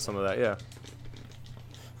listen to some of that, yeah.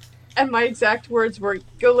 And my exact words were,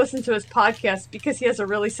 go listen to his podcast because he has a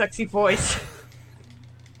really sexy voice.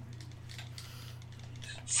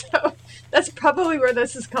 So, that's probably where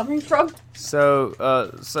this is coming from. So,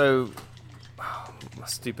 my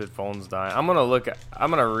stupid phone's dying. I'm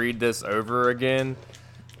gonna read this over again.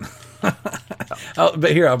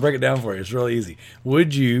 But here, I'll break it down for you. It's really easy.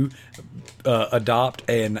 Would you adopt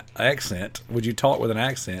an accent? Would you talk with an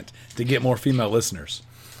accent to get more female listeners?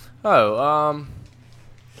 I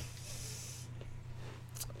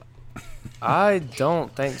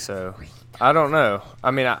don't think so. I don't know. I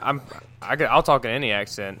mean, I'll talk in any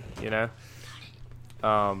accent,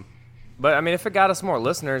 But I mean, if it got us more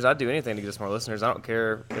listeners, I'd do anything to get us more listeners. I don't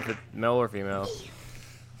care if it's male or female.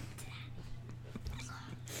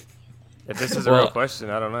 If this is a real question,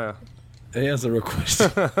 I don't know. It is a real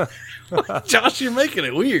question. Josh, you're making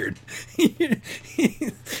it weird.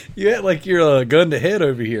 You act like you're a gun to head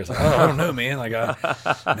over here. It's like, I don't know, man. Like, I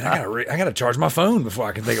gotta charge my phone before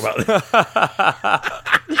I can think about this.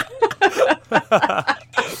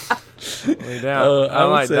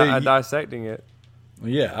 I'm dissecting it.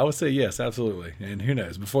 Yeah, I would say yes, absolutely. And who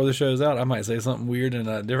knows? Before the show's out, I might say something weird in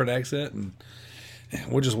a different accent, and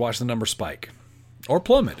we'll just watch the number spike or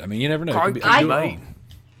plummet. I mean, you never know. There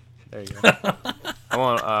you go. I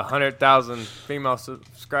want 100,000 female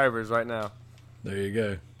subscribers right now. There you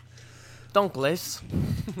go. Donkless.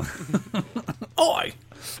 Oi!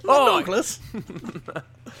 Donkless.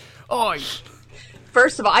 Oi!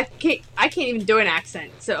 First of all, I can't even do an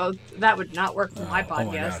accent, so that would not work for my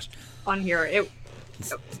podcast on here.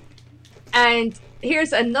 And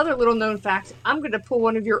here's another little known fact. I'm going to pull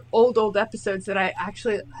one of your old episodes that I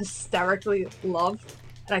actually hysterically love.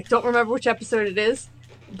 And I don't remember which episode it is,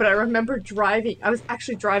 but I remember driving. I was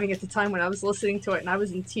actually driving at the time when I was listening to it, and I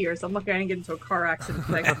was in tears. I'm lucky I didn't get into a car accident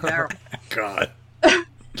like Daryl. God.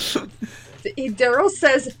 Daryl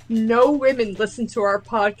says, no women listen to our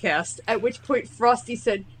podcast, at which point Frosty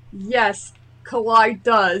said, yes, Kalai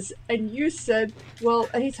does, and you said, well,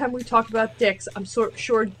 anytime we talk about dicks, I'm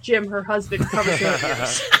sure Jim, her husband, covers her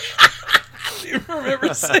ears. Do you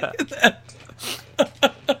remember saying that?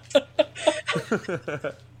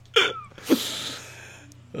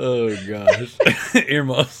 Oh gosh,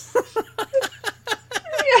 earmuffs. Yes,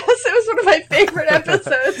 it was one of my favorite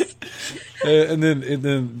episodes. And then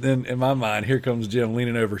in my mind, here comes Jim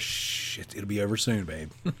leaning over. Shh, it'll be over soon,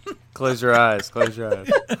 babe. Close your eyes. Close your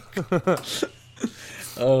eyes.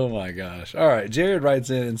 Oh my gosh! All right, Jared writes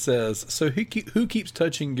in and says, "So who keeps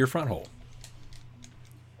touching your front hole?"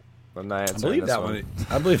 I'm not I answering believe this that one.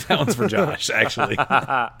 I believe that one's for Josh, actually.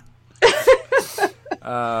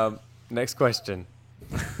 Next question.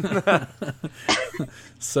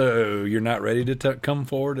 So you're not ready to come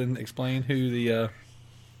forward and explain who the?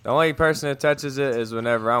 The only person that touches it is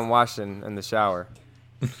whenever I'm washing in the shower.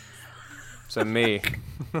 So me.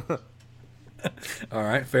 All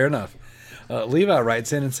right, fair enough. Levi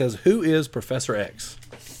writes in and says, "Who is Professor X?"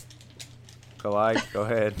 Kalai, go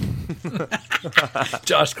ahead.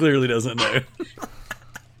 Josh clearly doesn't know.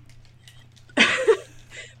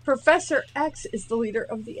 Professor X is the leader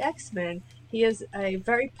of the X-Men. He is a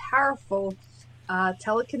very powerful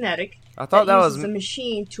telekinetic. I thought that uses was a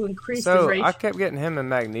machine to increase the So rate. I kept getting him and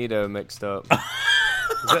Magneto mixed up. Is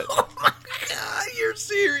that- God, you're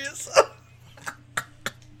serious.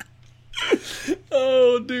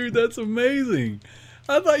 Oh, dude, that's amazing.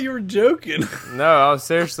 I thought you were joking. no, I was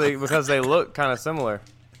seriously because they look kind of similar.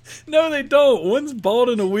 No, they don't. One's bald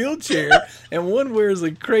in a wheelchair, and one wears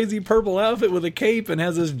a crazy purple outfit with a cape and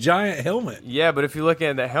has this giant helmet. Yeah, but if you look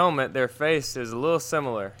at the helmet, their face is a little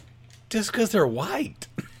similar. Just because they're white.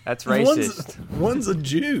 That's racist. One's a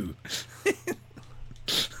Jew.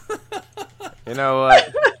 You know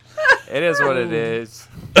what? It is what it is.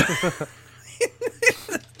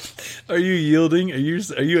 Are you yielding? Are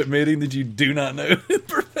you admitting that you do not know who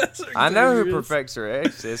Professor Xavier I know who is? Professor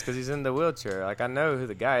X is because he's in the wheelchair. Like I know who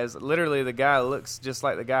the guy is. Literally, the guy looks just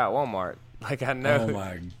like the guy at Walmart. Like I know. Oh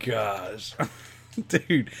my gosh,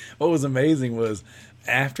 dude! What was amazing was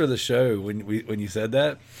after the show when you said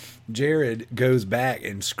that, Jared goes back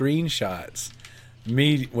and screenshots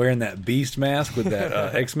me wearing that Beast mask with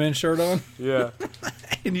that X-Men shirt on, Yeah,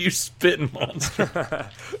 and you spitting monster.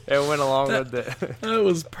 it went along with it. That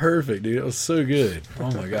was perfect, dude. It was so good.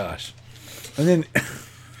 Oh my gosh! And then,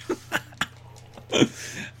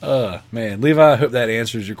 man, Levi, I hope that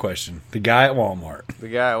answers your question. The guy at Walmart. The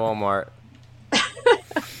guy at Walmart.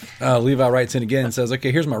 Levi writes in again and says,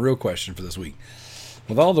 "Okay, here's my real question for this week.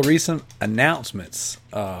 With all the recent announcements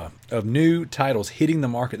of new titles hitting the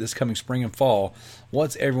market this coming spring and fall,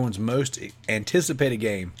 what's everyone's most anticipated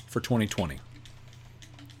game for 2020?"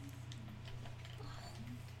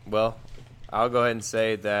 Well, I'll go ahead and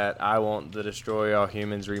say that I want the Destroy All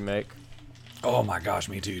Humans remake. Oh my gosh,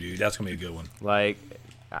 me too, dude. That's gonna be a good one. Like,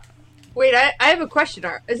 Wait, I have a question.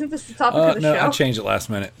 Isn't this the topic of the No, show? I changed it last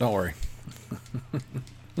minute. Don't worry.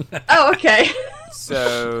 Oh, okay.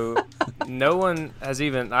 so no one has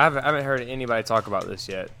even. I haven't heard anybody talk about this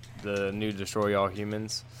yet. The new Destroy All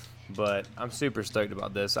Humans, but I'm super stoked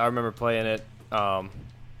about this. I remember playing it, when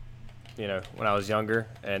I was younger,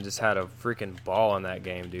 and just had a freaking ball in that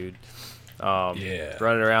game, dude. Yeah.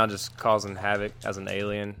 Running around just causing havoc as an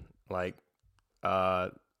alien. Like, I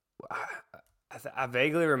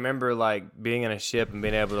vaguely remember like being in a ship and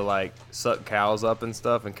being able to like suck cows up and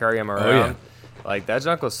stuff and carry them around. yeah. Like that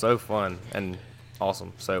junk was so fun and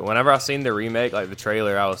awesome. So whenever I seen the remake, like the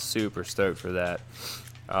trailer, I was super stoked for that.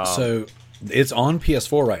 So it's on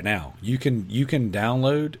PS4 right now. You can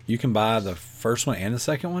download. You can buy the first one and the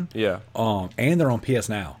second one. Yeah. And they're on PS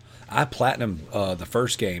Now. I platinumed the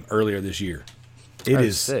first game earlier this year. It That's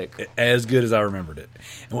is sick. as good as I remembered it.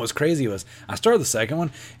 And what was crazy was I started the second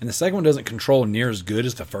one, and the second one doesn't control near as good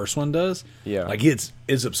as the first one does. Yeah. Like it's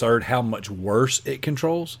absurd how much worse it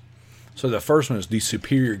controls. So the first one is the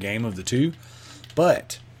superior game of the two,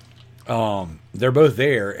 but they're both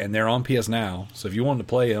there and they're on PS Now. So if you wanted to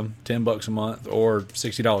play them, $10 a month or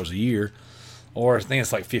 $60 a year, or I think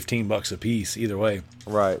it's like $15 a piece. Either way,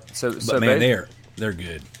 Right. So man, they're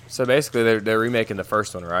good. So basically, they're remaking the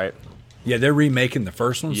first one, right? Yeah, they're remaking the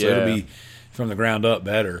first one, so Yeah. it'll be from the ground up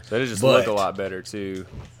better. They just But- look a lot better too.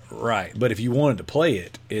 Right, but if you wanted to play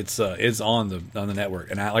it, it's on the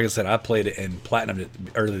network. And like I said, I played it and platinumed it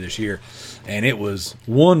earlier this year, and it was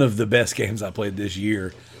one of the best games I played this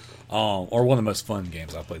year, or one of the most fun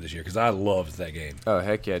games I played this year because I loved that game. Oh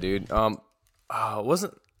heck yeah, dude.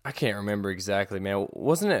 I can't remember exactly, man.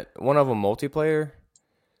 Wasn't it one of them multiplayer?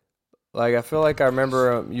 Like I feel like I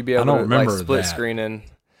remember you be able don't to remember like split that. screening.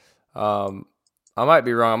 I might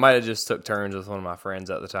be wrong. I might have just took turns with one of my friends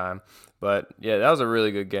at the time. But, yeah, that was a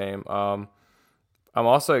really good game. I'm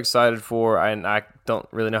also excited for, and I don't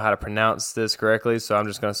really know how to pronounce this correctly, so I'm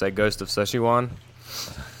just going to say Ghost of Tsushima.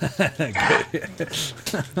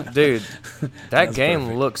 Dude, that game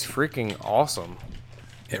perfect. looks freaking awesome.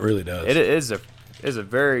 It really does. It is a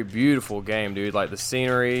very beautiful game, dude. Like the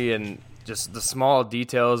scenery and just the small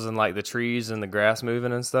details and like the trees and the grass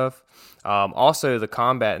moving and stuff. Also, the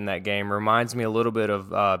combat in that game reminds me a little bit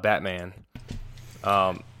of Batman.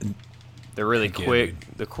 They're really Heck yeah, quick.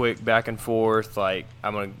 The quick back and forth. Like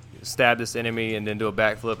I'm gonna stab this enemy and then do a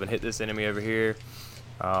backflip and hit this enemy over here.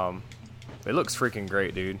 It looks freaking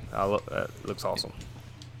great, dude. It looks awesome.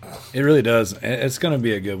 It really does. It's going to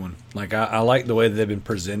be a good one. Like I like the way that they've been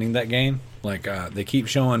presenting that game. Like they keep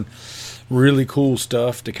showing really cool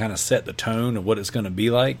stuff to kind of set the tone of what it's going to be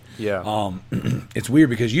like. Yeah. It's weird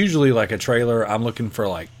because usually like a trailer, I'm looking for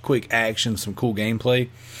like quick action, some cool gameplay.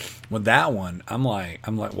 With that one, I'm like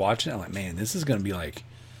watching it. I'm like, man, this is going to be like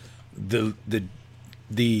the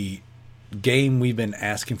game we've been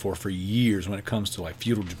asking for years when it comes to like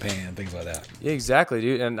feudal Japan and things like that. Yeah, exactly,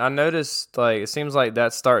 dude. And I noticed like it seems like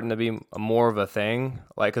that's starting to be more of a thing.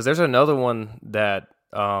 Like, because there's another one that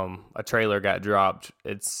a trailer got dropped.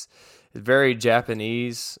 It's very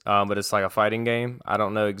Japanese, but it's like a fighting game. I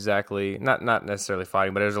don't know exactly, not necessarily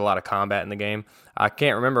fighting, but there's a lot of combat in the game. I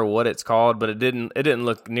can't remember what it's called, but it didn't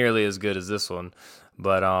look nearly as good as this one.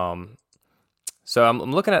 But so I'm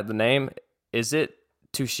looking at the name. Is it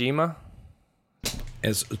Tsushima?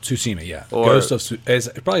 It's Tsushima, yeah. Or- Ghost of it's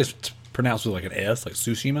probably pronounced with like an S, like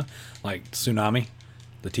Tsushima, like tsunami.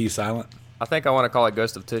 The T is silent. I think I want to call it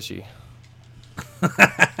Ghost of Tushy.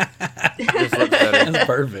 Just looks better. That's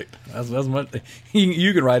perfect. That's much.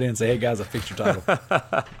 You can write in and say, "Hey guys, I fixed your title."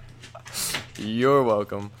 You're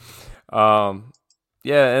welcome.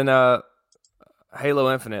 Yeah, and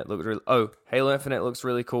Halo Infinite Halo Infinite looks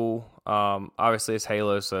really cool. Obviously it's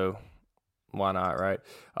Halo, so why not, right?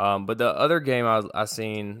 But the other game I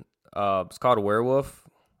seen, it's called Werewolf,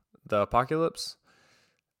 the Apocalypse.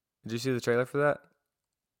 Did you see the trailer for that?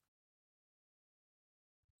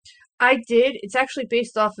 I did. It's actually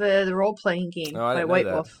based off of the role-playing game No, I by didn't White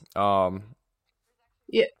know that. Wolf.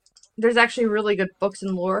 Yeah, there's actually really good books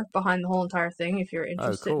and lore behind the whole entire thing if you're Oh,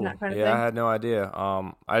 interested cool. in that kind of Yeah, thing. I had no idea.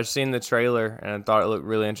 I just seen the trailer and I thought it looked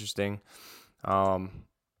really interesting. Yeah,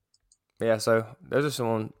 so those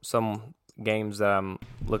are some games that I'm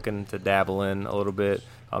looking to dabble in a little bit.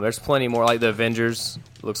 There's plenty more, like the Avengers.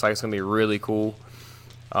 Looks like it's gonna be really cool.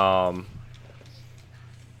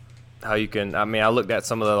 How you can, I mean, I looked at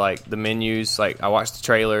some of the menus. Like I watched the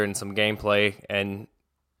trailer and some gameplay, and it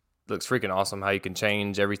looks freaking awesome. How you can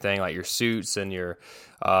change everything, like your suits and your,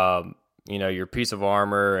 your piece of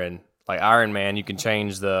armor, and like Iron Man, you can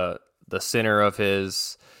change the center of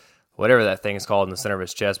his, whatever that thing is called in the center of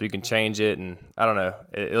his chest. But you can change it, and I don't know.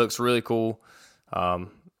 It looks really cool.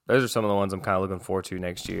 Those are some of the ones I'm kind of looking forward to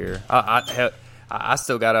next year. I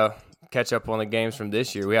still gotta catch up on the games from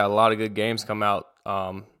this year. We had a lot of good games come out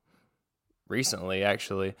recently,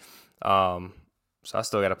 actually. So I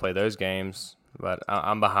still gotta play those games, but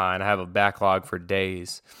I'm behind. I have a backlog for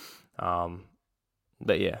days.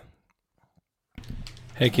 But yeah.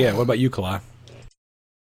 Heck yeah! What about you, Kalai?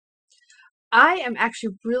 I am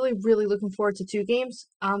actually really, really looking forward to two games.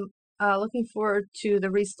 I'm looking forward to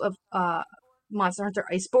the release of Monster Hunter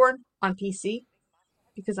Iceborne on PC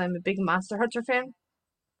because I'm a big Monster Hunter fan.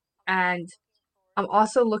 And I'm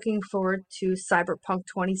also looking forward to Cyberpunk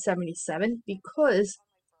 2077 because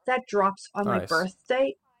that drops on my Nice.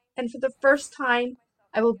 birthday. And for the first time,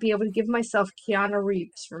 I will be able to give myself Keanu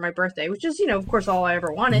Reeves for my birthday, which is, of course, all I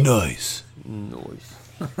ever wanted. Nice. Noise.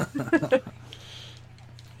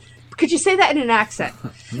 Could you say that in an accent?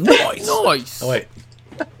 Nice. Noise. Oh wait.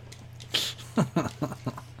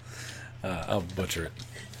 I'll butcher it.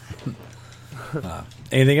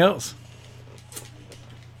 Anything else?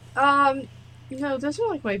 No, those are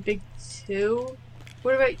like my big two.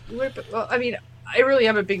 What about, well, I mean, I really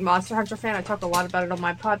am a big Monster Hunter fan. I talk a lot about it on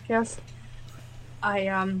my podcast. I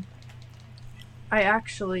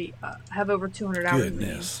actually have over 200 hours in the game.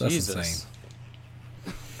 Goodness, that's Jesus. insane.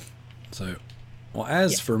 So, well,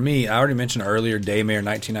 as for me, I already mentioned earlier Daymare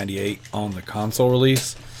 1998 on the console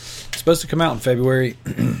release. It's supposed to come out in February.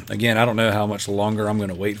 Again, I don't know how much longer I'm going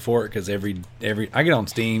to wait for it because every I get on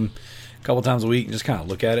Steam a couple times a week and just kind of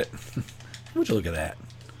look at it. Would you look at that?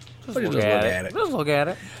 Would you just look at it? Just look at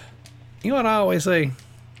it. You know what I always say?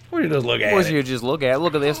 Would you just look at Would it? you just look at it?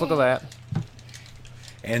 Look at this, look at that.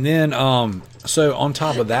 And then, so on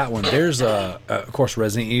top of that one, there's of course,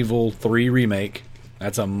 Resident Evil 3 remake.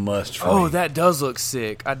 That's a must for Oh, me. that does look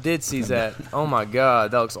sick. I did see that. Oh my god,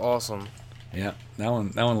 that looks awesome. Yeah, that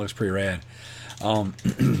one looks pretty rad.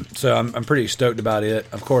 So I'm pretty stoked about it.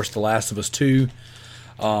 Of course, The Last of Us 2.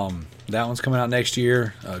 That one's coming out next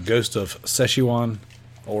year. Ghost of Tsushima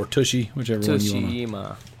or Tushy, whichever one you want.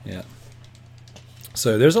 Tsushima. Yeah.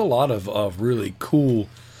 So there's a lot of really cool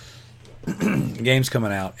games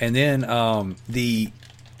coming out, and then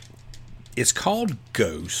it's called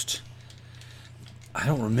Ghost. I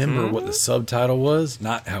don't remember what the subtitle was.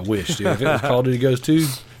 Not I wish, dude. If it was Call of Duty Ghost 2,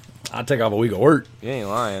 I'd take off a week of work. You ain't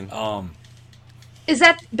lying. Is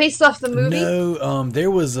that based off the movie? No, there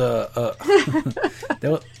was a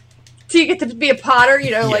there was, So you get to be a Potter,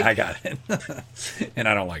 you know, yeah, like I got it, and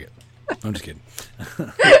I don't like it. I'm just kidding.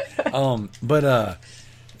 But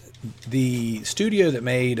the studio that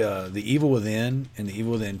made The Evil Within and The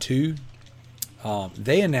Evil Within 2,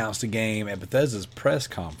 they announced a game at Bethesda's press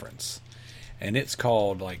conference, and it's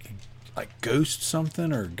called like Ghost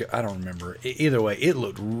something, or I don't remember. Either way, it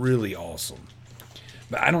looked really awesome.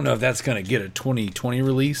 But I don't know if that's going to get a 2020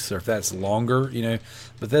 release or if that's longer. You know,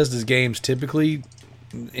 Bethesda's games typically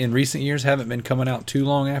in recent years haven't been coming out too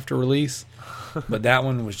long after release. But that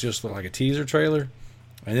one was just like a teaser trailer.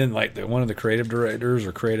 And then like one of the creative directors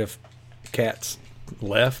or creative cats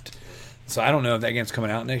left. So I don't know if that game's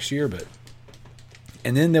coming out next year.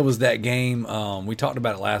 And then there was that game, we talked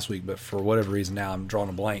about it last week, but for whatever reason now I'm drawing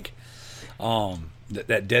a blank.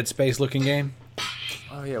 That Dead Space looking game.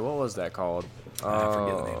 Oh yeah, what was that called? I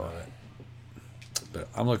forget the name of it. But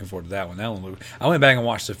I'm looking forward to that one. I went back and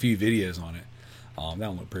watched a few videos on it. That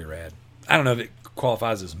one looked pretty rad. I don't know if it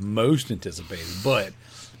qualifies as most anticipated, but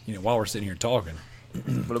you know, while we're sitting here talking,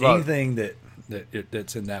 What about anything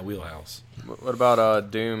that's in that wheelhouse. what about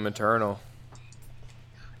Doom Eternal?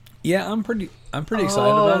 Yeah, I'm pretty excited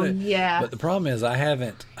about it. yeah. But the problem is I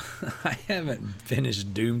haven't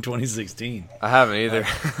finished Doom 2016. I haven't either.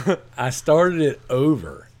 I started it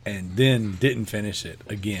over and then didn't finish it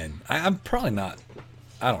again. I'm probably not.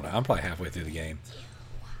 I don't know. I'm probably halfway through the game.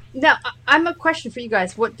 Now, I'm a question for you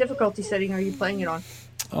guys. What difficulty setting are you playing it on?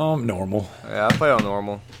 Normal. Yeah, I play on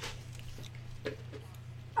normal.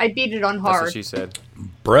 I beat it on That's hard. what she said.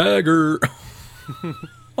 Bragger.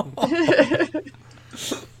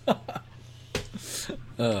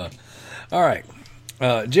 All right.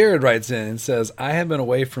 Jared writes in and says, I have been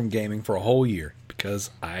away from gaming for a whole year because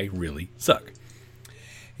I really suck.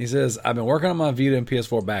 He says, I've been working on my Vita and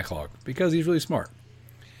PS4 backlog because he's really smart.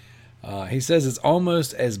 He says it's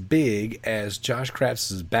almost as big as Josh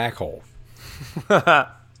Kratz' back hole.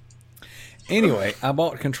 Anyway, I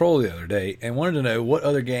bought Control the other day and wanted to know what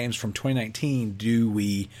other games from 2019 do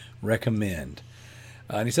we recommend.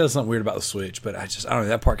 And he says something weird about the Switch, but I don't know,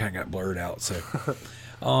 that part kind of got blurred out. So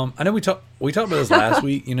I know we talked about this last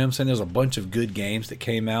week. You know what I'm saying? There's a bunch of good games that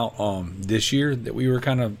came out this year that we were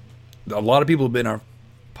kind of, a lot of people have been in our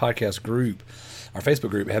podcast group, our Facebook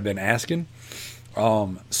group, have been asking.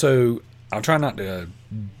 So I'll try not to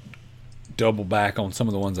double back on some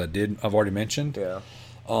of the ones I've already mentioned. Yeah.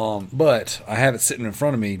 But I have it sitting in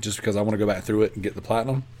front of me just because I want to go back through it and get the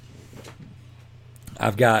platinum.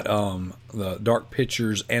 I've got the Dark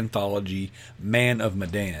Pictures anthology, Man of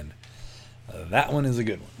Medan. That one is a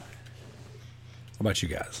good one. How about you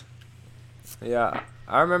guys? Yeah,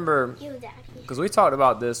 I remember You, Daddy. because we talked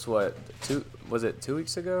about this. Was it 2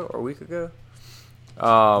 weeks ago or a week ago?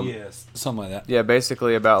 Yes, something like that. Yeah,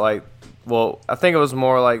 basically about like, well, I think it was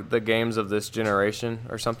more like the games of this generation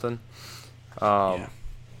or something. Yeah.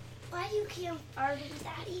 Why do you keep farting,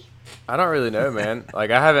 Daddy? I don't really know, man. Like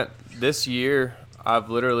I haven't this year. I've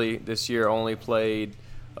literally this year only played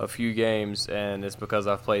a few games, and it's because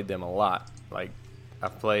I've played them a lot. Like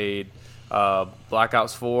I've played Black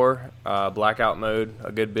Ops 4, Blackout mode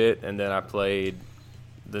a good bit, and then I played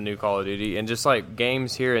the new Call of Duty, and just like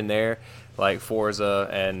games here and there, like Forza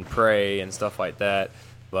and Prey and stuff like that.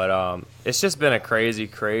 But it's just been a crazy,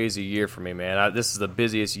 crazy year for me, man. This is the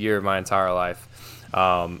busiest year of my entire life.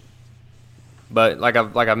 But like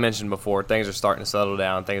I've mentioned before, things are starting to settle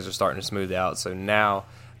down. Things are starting to smooth out. So now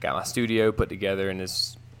I got my studio put together, and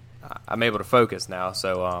I'm able to focus now.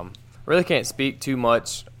 So really can't speak too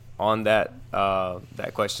much on that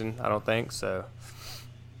question. I don't think so.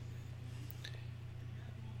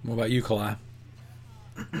 What about you, Kalai?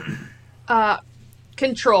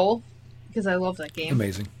 Control, because I love that game.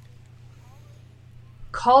 Amazing.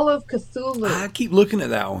 Call of Cthulhu. I keep looking at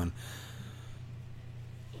that one.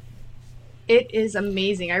 It is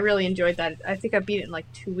amazing. I really enjoyed that. I think I beat it in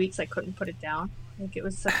like 2 weeks. I couldn't put it down. Like it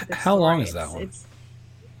was such a good How long story. is that one? It's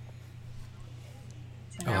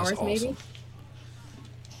 10 Oh, that's hours maybe. awesome.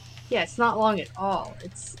 Yeah, it's not long at all.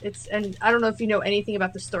 It's and I don't know if you know anything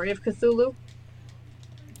about the story of Cthulhu.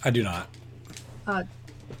 I do not.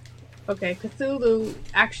 Okay, Cthulhu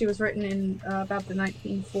actually was written in about the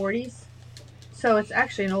 1940s. So it's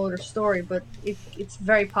actually an older story, but it's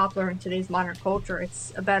very popular in today's modern culture.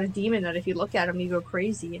 It's about a demon that if you look at him, you go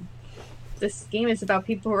crazy. And this game is about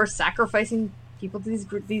people who are sacrificing people to these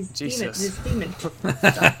demons. This demon.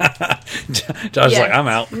 Josh's like, I'm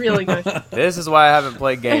out. Really good. This is why I haven't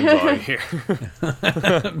played games all year.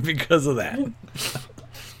 Because of that.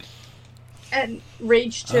 And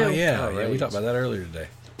Rage 2. Oh, yeah. We Rage. talked about that earlier today.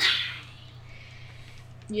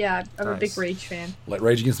 Yeah, I'm a big Nice. Rage fan. Like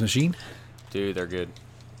Rage Against the Machine? Dude, they're good.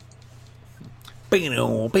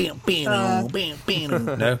 No?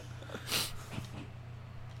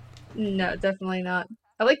 No, definitely not.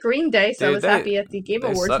 I like Green Day, so I Dude, was they- happy at the Game they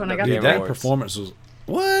Awards sucked when I at got Game Dude, the that Awards. performance was...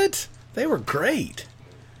 What? They were great.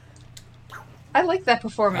 I like that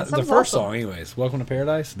performance. The That was first awesome. song, anyways, Welcome to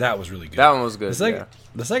Paradise, that was really good. That one was good.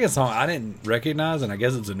 The second song I didn't recognize, and I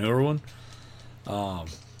guess it's a newer one.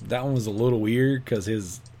 That one was a little weird because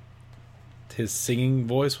his singing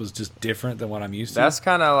voice was just different than what I'm used to. That's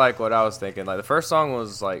kind of like what I was thinking. Like the first song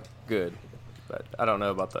was like good, but I don't know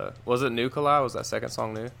about the. Was it Nuclei? Was that second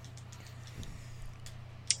song new?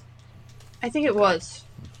 I think it was.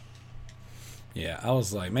 Yeah, I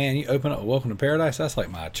was like, man, you open up Welcome to Paradise, that's like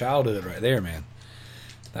my childhood right there, man.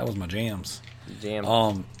 That was my jams.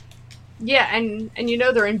 Jam. Yeah, and you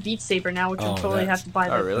know they're in Beat Saber now, which Oh, will totally that's- have to buy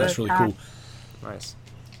oh, the really? the That's really pack. cool. Nice.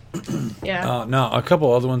 Yeah. No, a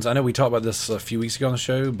couple other ones. I know we talked about this a few weeks ago on the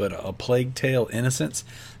show, but A Plague Tale Innocence,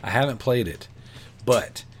 I haven't played it,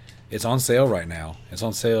 but it's on sale right now. It's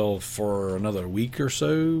on sale for another week or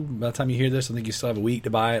so. By the time you hear this, I think you still have a week to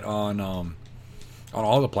buy it on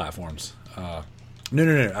all the platforms. No,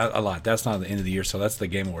 I lied. That's not the end of the year, so that's the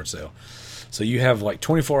Game Awards sale. So you have like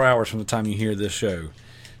 24 hours from the time you hear this show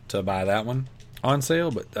to buy that one on sale.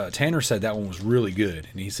 But Tanner said that one was really good,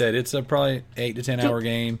 and he said it's a probably 8 to 10 hour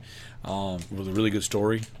game with a really good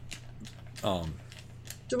story.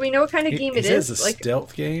 Do we know what kind of game He it says is? it's a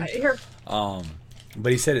stealth game, Here,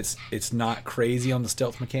 but he said it's not crazy on the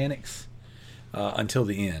stealth mechanics until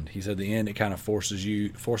the end. He said the end it kind of forces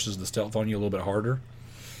the stealth on you a little bit harder.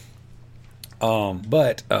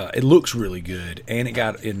 But it looks really good, and it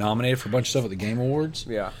got nominated for a bunch of stuff at the Game Awards.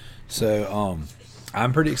 Yeah. So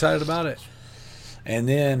I'm pretty excited about it. And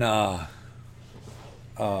then the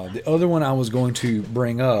other one I was going to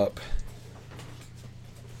bring up,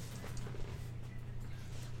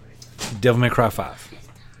 Devil May Cry 5.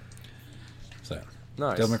 So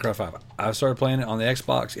Nice. Devil May Cry 5. I started playing it on the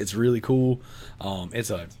Xbox. It's really cool.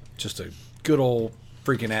 It's just a good old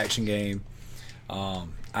freaking action game.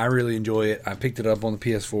 I really enjoy it. I picked it up on the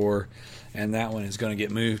PS4, and that one is going to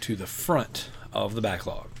get moved to the front of the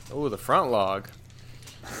backlog. Oh, the front log.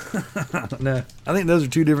 No, I think those are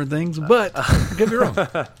two different things, but I could be wrong.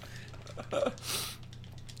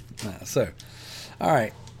 So, all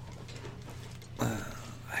right.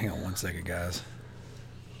 Hang on one second, guys.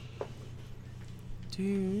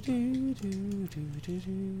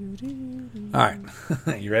 All right,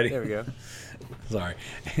 you ready? There we go. Sorry,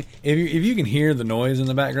 if you can hear the noise in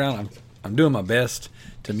the background, I'm doing my best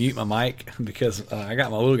to mute my mic because I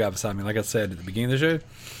got my little guy beside me, like I said at the beginning of the show,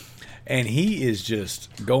 and he is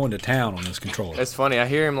just going to town on this controller. It's funny. I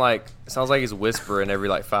hear him like it sounds like he's whispering every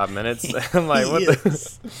like 5 minutes. I'm like, He what?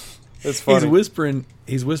 is. It's funny.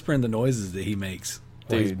 He's whispering the noises that he makes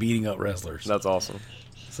while he's Dude. beating up wrestlers. That's awesome.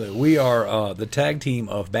 So we are the tag team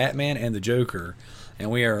of Batman and the Joker, and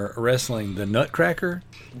we are wrestling the Nutcracker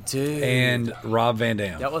Dude. and Rob Van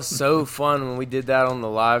Dam. That was so fun when we did that on the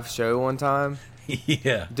live show one time.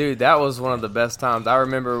 Yeah. Dude, that was one of the best times. I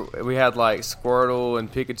remember we had like Squirtle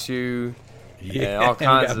and Pikachu. Yeah, all we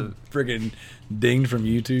kinds got of- friggin' dinged from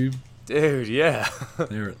YouTube. Dude, yeah.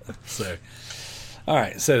 So, all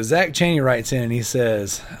right. So Zach Cheney writes in and he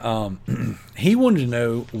says he wanted to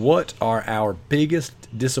know what are our biggest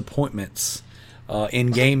disappointments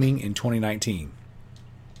in gaming in 2019.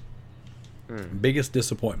 Biggest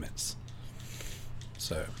disappointments.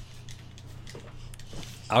 So,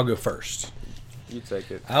 I'll go first. You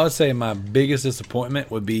take it. I would say my biggest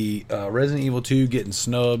disappointment would be Resident Evil 2 getting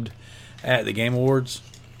snubbed at the Game Awards.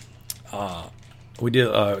 We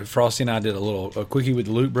did Frosty and I did a quickie with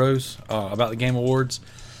the Loot Bros about the Game Awards,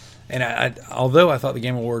 and I although I thought the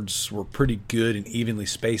Game Awards were pretty good and evenly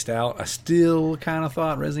spaced out, I still kind of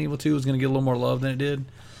thought Resident Evil 2 was going to get a little more love than it did,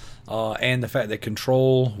 and the fact that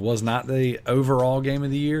Control was not the overall game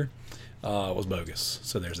of the year was bogus.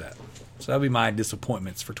 So there's that. So that'll be my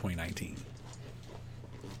disappointments for 2019.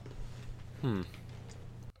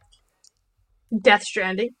 Death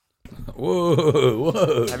Stranding.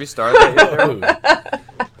 Whoa. Have you started that yet?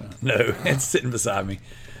 No, it's sitting beside me.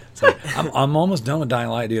 So I'm almost done with Dying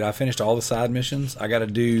Light, dude. I finished all the side missions. I got to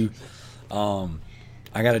do some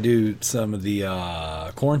of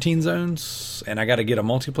the quarantine zones, and I got to get a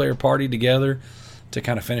multiplayer party together to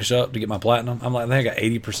kind of finish up to get my platinum. I think I got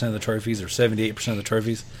 80% of the trophies or 78% of the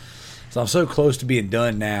trophies. So I'm so close to being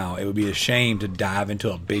done now. It would be a shame to dive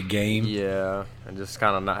into a big game. Yeah, and just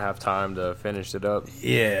kind of not have time to finish it up.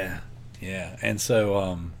 Yeah. And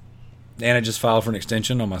so, and I just filed for an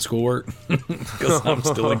extension on my schoolwork because I'm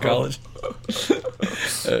still in college.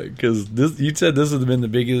 Because you said this has been the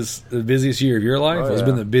busiest year of your life. Oh, It's yeah.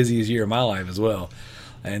 been the busiest year of my life as well.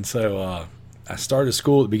 And so I started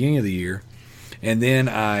school at the beginning of the year, and then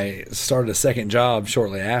I started a second job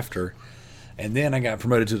shortly after, and then I got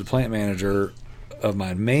promoted to the plant manager of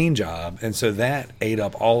my main job, and so that ate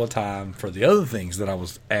up all the time for the other things that I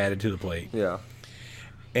was added to the plate. Yeah.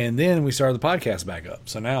 And then we started the podcast back up.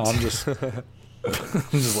 So now I'm just, I'm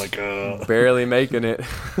just like, Barely making it.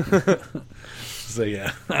 So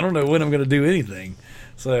yeah, I don't know when I'm going to do anything.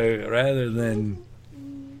 So rather than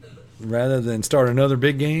start another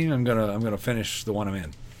big game, I'm gonna finish the one I'm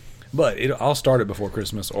in. But I'll start it before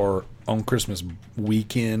Christmas or on Christmas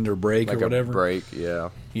weekend or break Like or whatever. a break, yeah.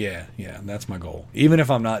 Yeah, that's my goal. Even if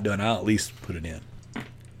I'm not done, I'll at least put it in.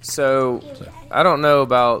 So, I don't know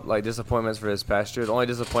about like disappointments for this past year. The only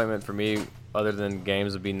disappointment for me, other than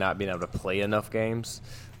games, would be not being able to play enough games.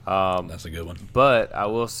 That's a good one. But I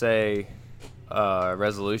will say,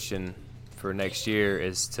 resolution for next year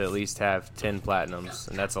is to at least have 10 platinums,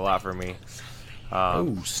 and that's a lot for me.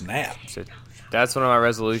 Oh snap! So that's one of my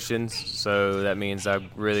resolutions. So that means I'm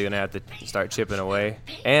really gonna have to start chipping away.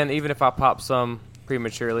 And even if I pop some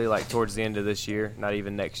prematurely, like towards the end of this year, not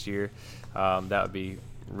even next year, that would be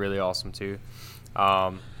really awesome too.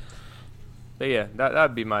 But yeah, that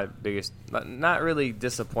would be my biggest, not really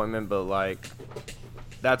disappointment, but like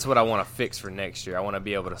that's what I want to fix for next year. I want to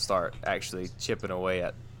be able to start actually chipping away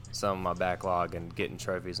at some of my backlog and getting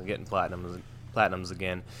trophies and getting platinums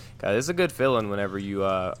again. 'Cause it's a good feeling whenever you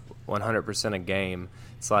 100% a game.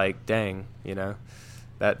 It's like, dang,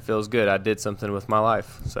 that feels good. I did something with my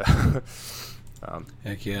life. So,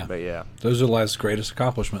 Heck yeah! but yeah, Those are life's greatest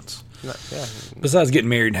accomplishments. yeah. Besides getting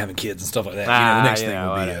married and having kids and stuff like that. The next thing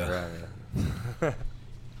would be. Right.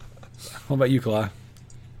 What about you, Kalai?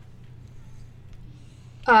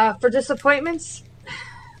 For disappointments,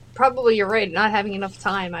 probably you're right. Not having enough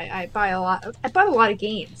time. I buy a lot. I buy a lot of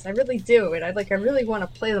games. I really do, and I really want to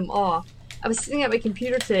play them all. I was sitting at my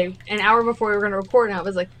computer today, an hour before we were going to record, and I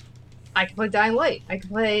was like, I can play Dying Light. I can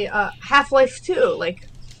play Half-Life 2.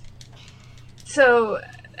 So,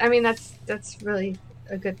 I mean, that's really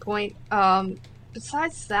a good point.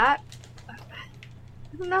 Besides that, I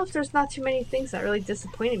don't know if there's not too many things that really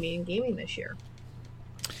disappointed me in gaming this year.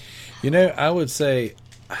 I would say,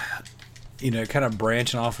 kind of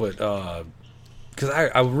branching off with, because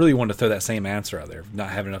I really wanted to throw that same answer out there, not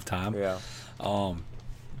having enough time. Yeah.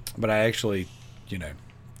 But I actually,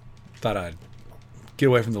 thought I'd get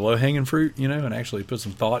away from the low-hanging fruit, and actually put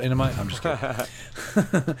some thought into I'm just kidding.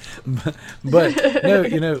 but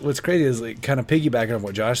no, what's crazy is like kind of piggybacking on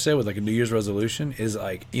what Josh said with like a New Year's resolution is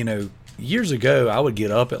like, years ago I would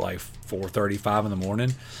get up at like 4:35 in the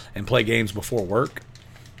morning and play games before work.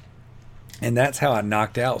 And that's how I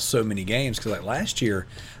knocked out so many games. Because like last year,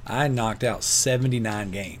 I knocked out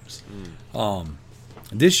 79 games.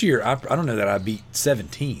 This year, I don't know that I beat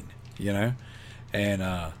 17.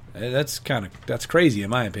 And that's crazy in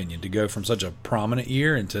my opinion to go from such a prominent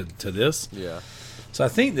year into this. Yeah. So I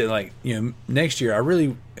think that next year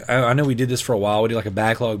I know we did this for a while. We did like a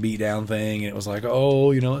backlog beatdown thing, and it was like,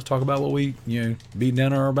 let's talk about what we beat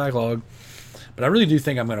down our backlog. But I really do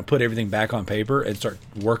think I'm going to put everything back on paper and start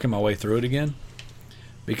working my way through it again,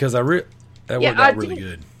 because that worked out really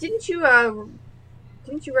good. Didn't you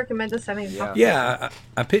recommend us having a podcast? Yeah,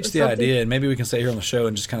 I pitched the something? idea, and maybe we can stay here on the show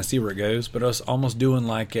and just kind of see where it goes. But us almost doing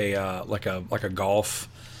like a golf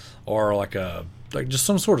or like just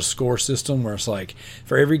some sort of score system where it's like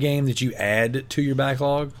for every game that you add to your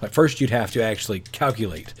backlog, like first you'd have to actually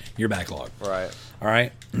calculate your backlog. Right. All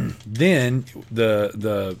right. Then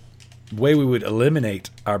the way we would eliminate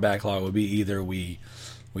our backlog would be either we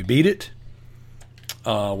beat it,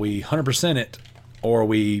 we 100% it, or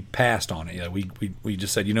we passed on it. Yeah, we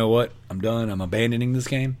just said, you know what, I'm done. I'm abandoning this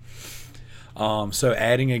game. So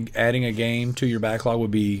adding a game to your backlog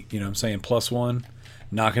would be, I'm saying +1.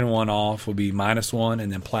 Knocking one off would be -1,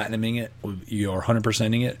 and then platinuming it, or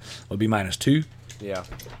 100%ing it, would be -2. Yeah.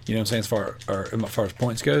 You know what I'm saying, as far as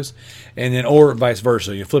points goes, and then or vice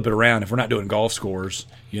versa. You flip it around. If we're not doing golf scores,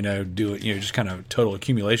 do it. Just kind of total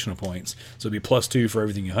accumulation of points. So it'd be +2 for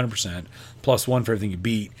everything you 100%, +1 for everything you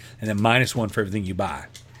beat, and then -1 for everything you buy.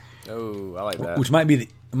 Oh, I like that. Which might be the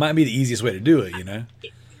easiest way to do it.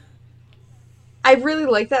 I really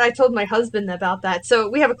like that. I told my husband about that. So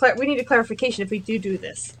we need a clarification if we do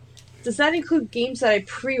this. Does that include games that I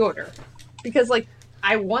pre-order? Because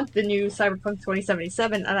I want the new Cyberpunk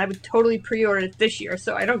 2077, and I would totally pre-order it this year,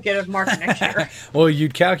 so I don't get a mark next year. Well,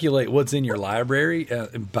 you'd calculate what's in your library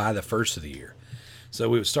by the first of the year. So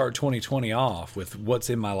we would start 2020 off with what's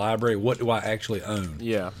in my library, what do I actually own?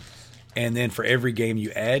 Yeah. And then for every game you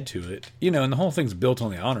add to it, and the whole thing's built on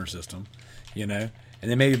the honor system, and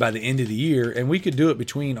then maybe by the end of the year, and we could do it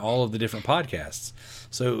between all of the different podcasts.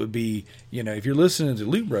 So it would be, if you're listening to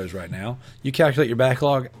Loot Bros right now, you calculate your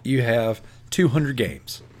backlog, you have 200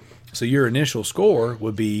 games. So your initial score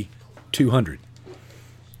would be 200,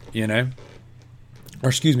 or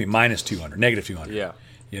excuse me, -200, -200.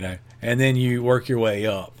 Yeah. And then you work your way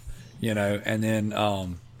up, and then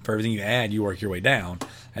for everything you add, you work your way down.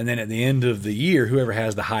 And then at the end of the year, whoever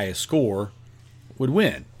has the highest score would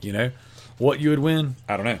win, What you would win,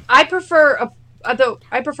 I don't know. I prefer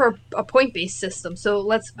a point-based system.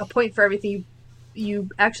 So a point for everything you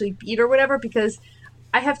actually beat or whatever, because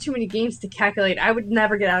I have too many games to calculate. I would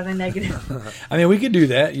never get out of a negative. I mean, we could do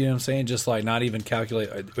that, you know what I'm saying? Just not even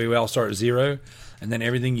calculate. We all start at 0, and then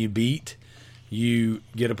everything you beat, you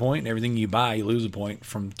get a point, and everything you buy, you lose a point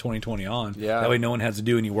from 2020 on. Yeah. That way no one has to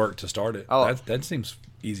do any work to start it. That seems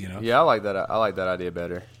easy enough. Yeah, I like that. I like that idea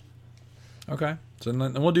better. Okay. So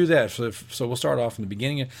then we'll do that. So we'll start off in the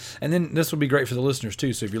beginning. And then this will be great for the listeners,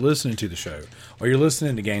 too. So if you're listening to the show, or you're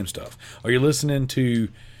listening to Game Stuff, or you're listening to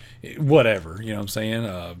whatever, you know what I'm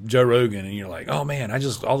saying, Joe Rogan, and you're like, oh, man, I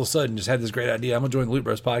just all of a sudden just had this great idea. I'm going to join the Loot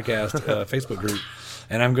Bros Podcast Facebook group,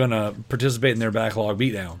 and I'm going to participate in their backlog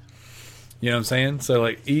beatdown. You know what I'm saying?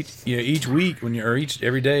 So each week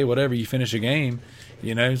every day, whatever, you finish a game,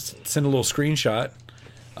 send a little screenshot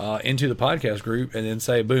into the podcast group, and then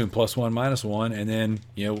say, boom, +1, -1, and then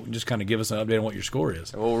just kind of give us an update on what your score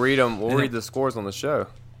is. And we'll read them. We'll read the scores on the show.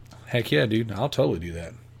 Heck yeah, dude! I'll totally do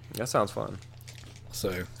that. That sounds fun.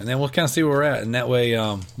 So, and then we'll kind of see where we're at, and that way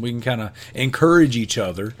we can kind of encourage each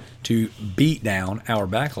other to beat down our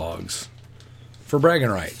backlogs for bragging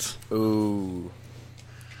rights. Ooh,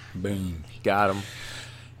 boom, got him.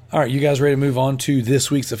 All right, you guys ready to move on to this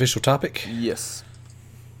week's official topic? Yes.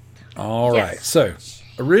 All right. So,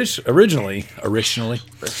 originally,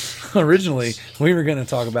 we were going to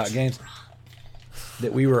talk about games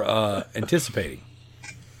that we were anticipating.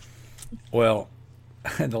 Well,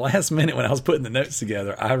 at the last minute when I was putting the notes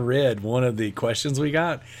together, I read one of the questions we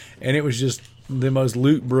got, and it was just the most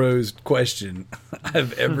Loot Bros question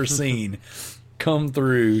I've ever seen come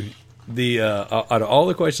through out of all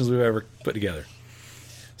the questions we've ever put together.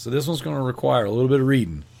 So this one's going to require a little bit of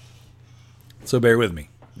reading. So bear with me.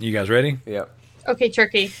 You guys ready? Yep. Okay,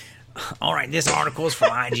 Turkey. All right, this article is from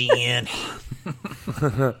IGN.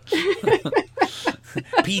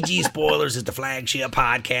 PG Spoilers is the flagship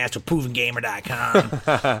podcast of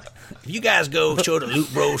ProvenGamer.com. If you guys go show the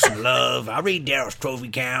Loot Bros some love, I read Daryl's trophy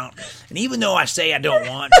count. And even though I say I don't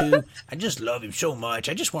want to, I just love him so much.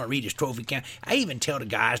 I just want to read his trophy count. I even tell the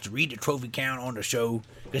guys to read the trophy count on the show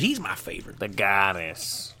because he's my favorite. The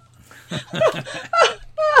goddess.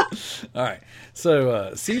 All right.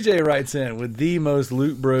 So CJ writes in with the most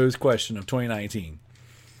Loot Bros question of 2019.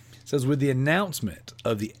 Says, with the announcement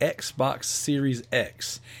of the Xbox Series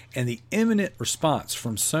X and the imminent response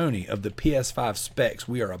from Sony of the PS5 specs,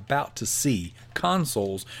 we are about to see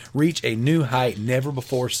consoles reach a new height never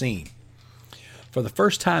before seen. For the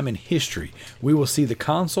first time in history, we will see the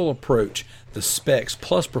console approach the specs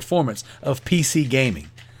plus performance of PC gaming.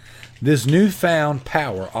 This newfound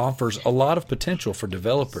power offers a lot of potential for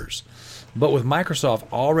developers. But with Microsoft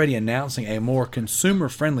already announcing a more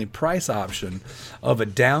consumer-friendly price option of a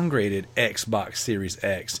downgraded Xbox Series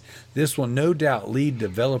X, this will no doubt lead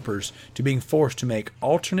developers to being forced to make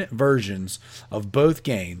alternate versions of both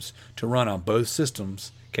games to run on both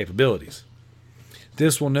systems' capabilities.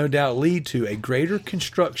 This will no doubt lead to a greater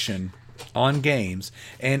construction on games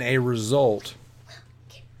and a result...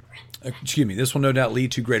 This will no doubt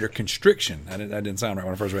lead to greater constriction. That didn't sound right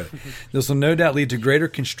when I first read it. This will no doubt lead to greater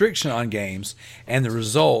constriction on games and the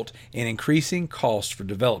result in increasing costs for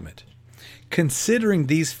development. Considering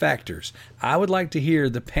these factors, I would like to hear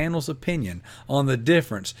the panel's opinion on the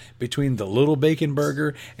difference between the Little Bacon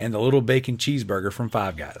Burger and the Little Bacon Cheeseburger from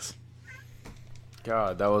Five Guys.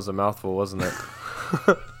 God, that was a mouthful, wasn't it?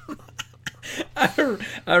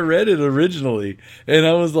 I read it originally, and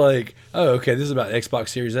I was like, "Oh, okay, this is about Xbox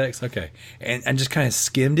Series X." Okay, and I just kind of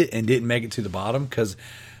skimmed it and didn't make it to the bottom because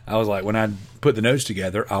I was like, when I put the notes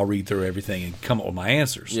together, I'll read through everything and come up with my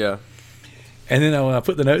answers. Yeah. And then when I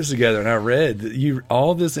put the notes together and I read that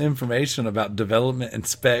all this information about development and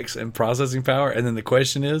specs and processing power, and then the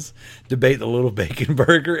question is debate the little bacon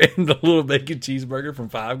burger and the little bacon cheeseburger from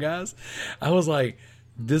Five Guys. I was like,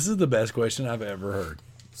 this is the best question I've ever heard.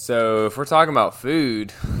 So if we're talking about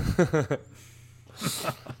food,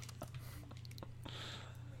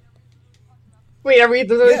 Wait, are we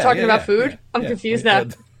literally Yeah, talking yeah, about yeah, food? yeah, I'm yeah. confused Yeah, now.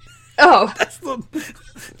 Oh, That's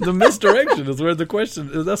the misdirection is where the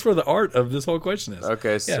question. That's where the art of this whole question is.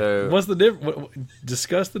 okay, Yeah. so What's the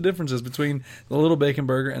discuss the differences between the little bacon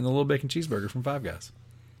burger and the little bacon cheeseburger from Five Guys.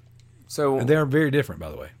 And they are very different, by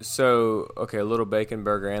the way. Okay, a little bacon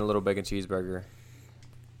burger and a little bacon cheeseburger.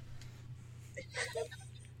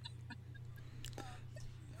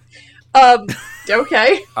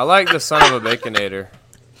 okay. I like the son of a baconator,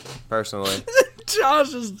 personally.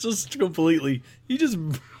 Josh is just completely. He just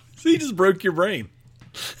broke your brain.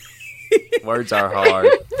 Words are hard.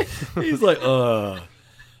 He's like, are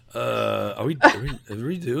we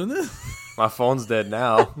doing this? My phone's dead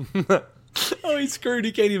now. Oh, he's screwed.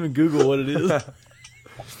 He can't even Google what it is.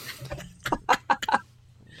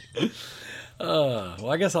 Well,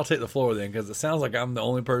 I guess I'll take the floor then, because it sounds like I'm the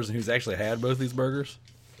only person who's actually had both these burgers.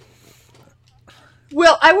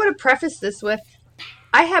 Well, I want to preface this with,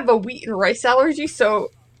 I have a wheat and rice allergy, so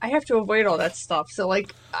I have to avoid all that stuff. So,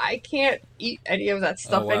 like, I can't eat any of that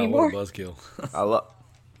stuff anymore. What a buzzkill.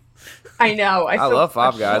 I know. I love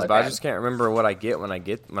Five Guys, but I bad. just can't remember what I get when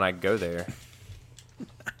I go there.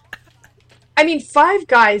 I mean, Five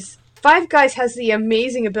Guys has the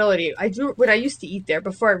amazing ability. When I used to eat there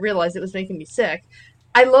before I realized it was making me sick.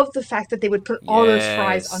 I love the fact that they would put all those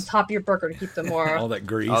fries on top of your burger to keep them more. All that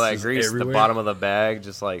grease. The bottom of the bag,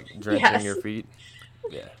 just like drenching your feet.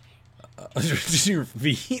 Yeah. Drenching your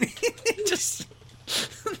feet?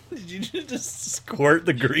 Did you just squirt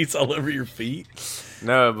the grease all over your feet?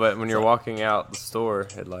 No, but when you're walking out the store,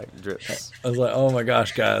 it like drips. I was like, oh my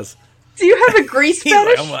gosh, guys. Do you have a grease He's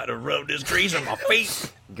fetish? like, I'm about to rub this grease on my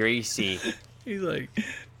feet. Greasy. He's like,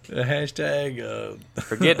 the hashtag.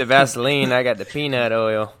 Forget the Vaseline. I got the peanut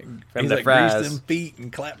oil from He's the like, fries. grease them feet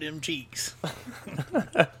and clap them cheeks.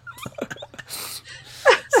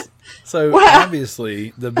 So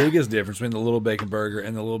obviously, the biggest difference between the little bacon burger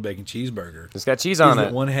and the little bacon cheeseburger It's got cheese is on that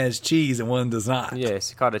it. one has cheese and one does not. Yeah,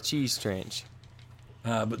 it's called a cheese trench.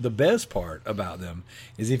 But the best part about them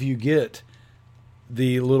is if you get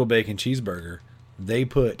the little bacon cheeseburger, they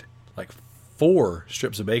put like 4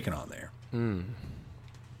 strips of bacon on there.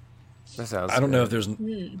 That sounds. I don't know if good. there's.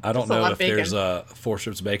 I don't That's a know lot if of there's 4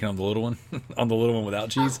 strips of bacon on the little one, on the little one without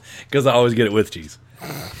cheese, because I always get it with cheese.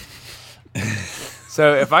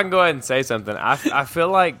 So if I can go ahead and say something, I feel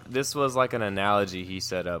like this was like an analogy he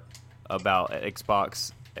set up about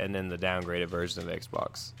Xbox and then the downgraded version of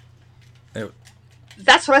Xbox.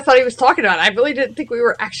 That's what I thought he was talking about. I really didn't think we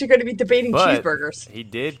were actually going to be debating But cheeseburgers. he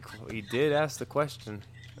did ask the question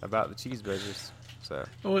about the cheeseburgers. So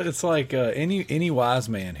Well, it's like any wise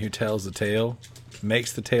man who tells the tale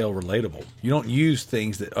makes the tale relatable. You don't use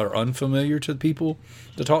things that are unfamiliar to people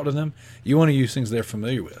to talk to them. You want to use things they're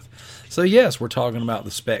familiar with. So yes, we're talking about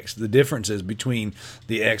the specs, the differences between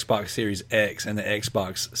the Xbox Series X and the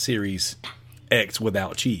Xbox Series X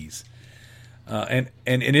without cheese. And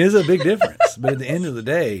it is a big difference. But at the end of the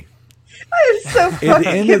day, I'm so at the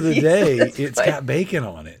end of the day, it's got bacon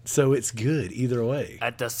on it, so it's good either way.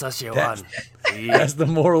 at the Szechuan, That's the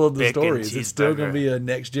moral of the Bacon story. Is it's still going to cheeseburger. be a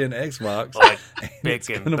next gen Xbox. like It's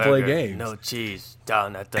bacon gonna play burger, games. no cheese,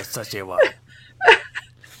 down at the Szechuan.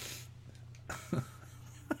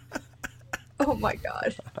 Oh my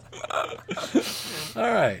god.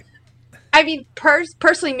 All right. I mean,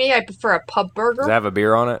 personally, me, I prefer a pub burger. Does it have a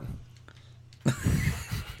beer on it?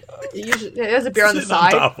 It has a beer on the Sitting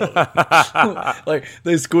on side. top of it. Like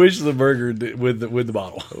they squish the burger with the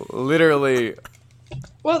bottle. Literally,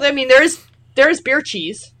 Well, I mean, there is beer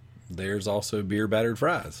cheese. There's also beer battered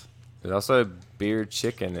fries. there's also beer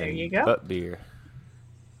chicken and you go. butt beer.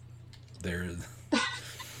 There's.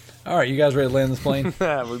 All right, you guys ready to land this plane?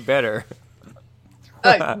 We better.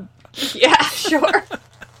 Yeah, sure.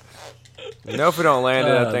 You know, if we don't land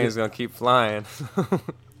it, that Uh, thing's gonna keep flying.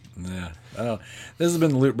 Yeah. This has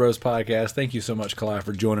been the Loot Bros podcast. Thank you so much, Kalai,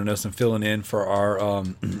 for joining us and filling in for our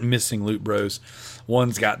missing Loot Bros.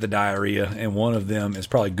 One's got the diarrhea, and one of them is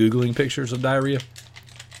probably Googling pictures of diarrhea.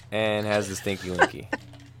 And has the stinky winky.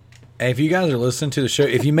 And if you guys are listening to the show,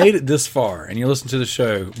 if you made it this far and you're listening to the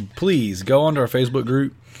show, please go onto our Facebook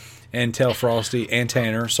group and tell Frosty and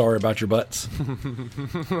Tanner sorry about your butts.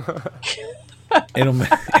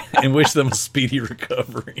 And wish them a speedy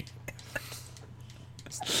recovery.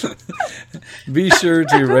 Be sure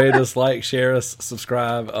to rate us, like, share us,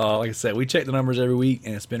 subscribe. Like I said, we check the numbers every week,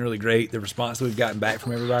 and it's been really great. The response that we've gotten back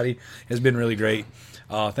from everybody has been really great.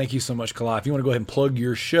 Thank you so much, Kalai. If you want to go ahead and plug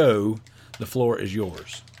your show, the floor is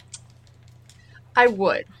yours. I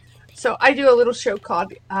would. So I do a little show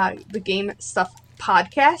called the Game Stuff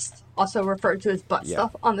Podcast, also referred to as Butt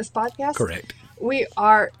Stuff on this podcast. Correct. We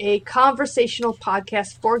are a conversational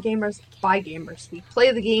podcast for gamers by gamers. We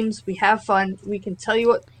play the games, we have fun, we can tell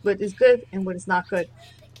you what is good and what is not good.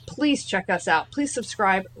 Please check us out. Please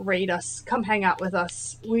subscribe, rate us, come hang out with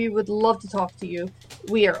us. We would love to talk to you.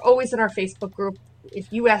 We are always in our Facebook group.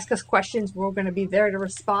 If you ask us questions, we're going to be there to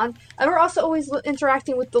respond. And we're also always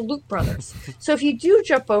interacting with the Loot Brothers. So if you do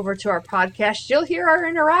jump over to our podcast, you'll hear our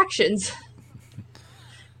interactions.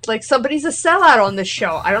 Like somebody's a sellout on this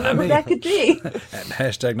show. I don't know who that could be.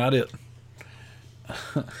 Hashtag not it.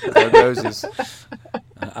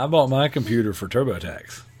 I bought my computer for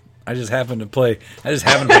TurboTax. I just happened to play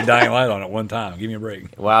Dying Light on it one time. Give me a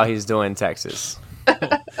break. While he's doing Texas.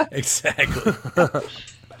 Exactly.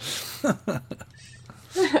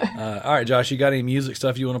 All right, Josh, you got any music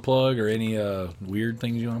stuff you want to plug or any weird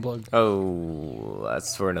things you want to plug? Oh,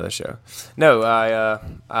 that's for another show. No,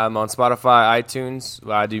 I'm on Spotify, iTunes.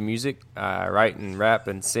 I do music. I write and rap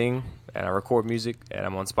and sing, and I record music. And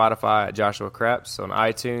I'm on Spotify at Joshua Craps, on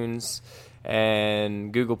iTunes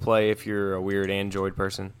and Google Play if you're a weird Android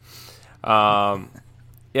person.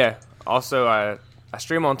 Yeah. Also, I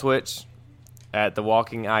stream on Twitch at The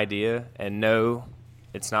Walking Idea, and no,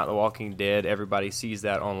 it's not The Walking Dead. Everybody sees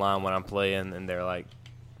that online when I'm playing, and they're like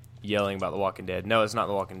yelling about The Walking Dead. No, it's not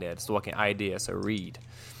The Walking Dead. It's The Walking Idea. So read.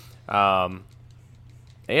 Yeah,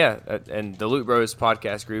 and the Loot Bros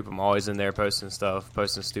podcast group. I'm always in there posting stuff,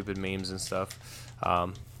 posting stupid memes and stuff.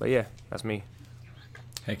 But yeah, that's me.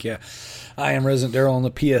 Heck yeah. I am Resident Daryl on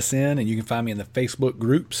the PSN, and you can find me in the Facebook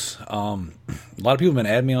groups. A lot of people have been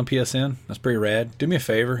adding me on PSN. That's pretty rad. Do me a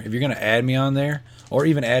favor. If you're going to add me on there, or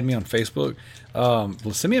even add me on Facebook,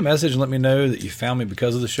 send me a message and let me know that you found me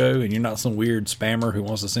because of the show, and you're not some weird spammer who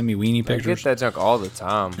wants to send me weenie pictures. I get that junk all the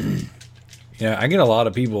time. Yeah, I get a lot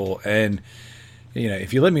of people, and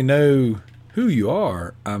if you let me know who you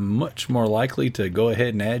are, I'm much more likely to go ahead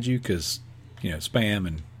and add you because, spam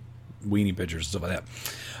and weenie pictures and stuff like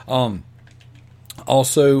that.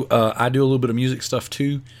 Also, I do a little bit of music stuff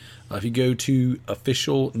too. If you go to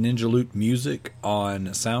Official Ninja Loot Music on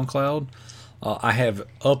SoundCloud, I have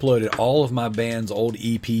uploaded all of my band's old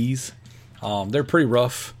EPs. They're pretty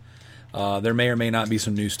rough. There may or may not be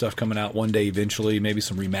some new stuff coming out one day eventually, maybe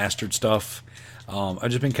some remastered stuff. I've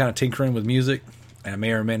just been kind of tinkering with music, and I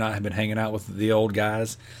may or may not have been hanging out with the old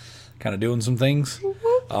guys, kind of doing some things.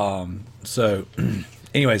 So,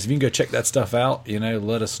 anyways, if you can go check that stuff out,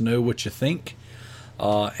 let us know what you think.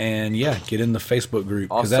 And yeah, get in the Facebook group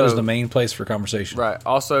because that is the main place for conversation. Right.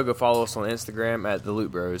 Also, go follow us on Instagram at the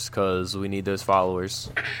Loot Bros because we need those followers.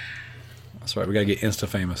 That's right. We gotta get Insta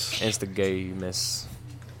famous. Insta gamous.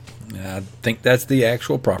 Yeah, I think that's the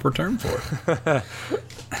actual proper term for it.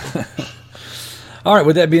 All right.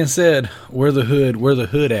 With that being said, where the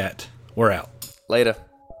hood at? We're out. Later.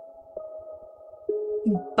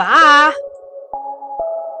 Bye.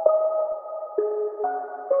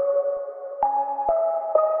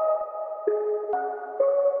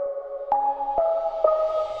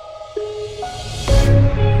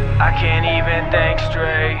 I can't even think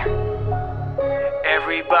straight.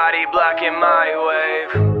 Everybody blocking my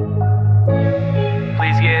wave.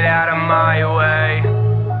 Please get out of my way.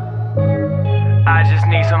 I just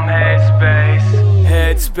need some headspace.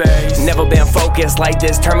 Never been focused like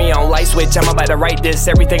this. Turn me on light switch. I'm about to write this.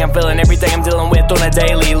 Everything I'm feeling, everything I'm dealing with on a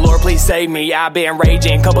daily. Lord, please save me. I've been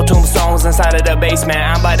raging. Couple tombstones inside of the basement.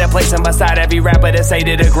 I'm about to place them beside every rapper that say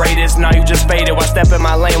they're the greatest. Now you just faded while step in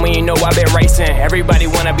my lane when you know I've been racing. Everybody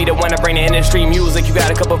wanna be the one to bring the industry music. You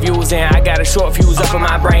got a couple views in. I got a short fuse up in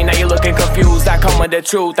my brain. Now you're looking confused. I come with the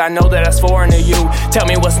truth. I know that that's foreign to you. Tell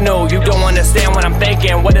me what's new. You don't understand what I'm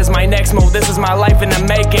thinking. What is my next move? This is my life in the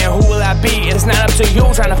making. Who will I be? It's not up to you.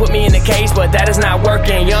 Trying to put me in the cage, but that is not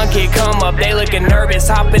working. Young kid come up, they looking nervous.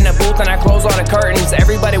 Hop in the booth and I close all the curtains.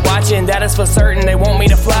 Everybody watching, that is for certain. They want me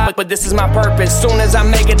to fly, but this is my purpose. Soon as I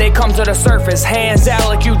make it, they come to the surface. Hands out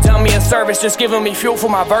like you done me a service, just giving me fuel for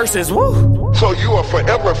my verses. Woo! So you are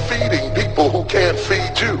forever feeding people who can't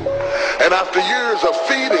feed you. And after years of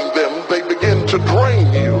feeding them, they begin to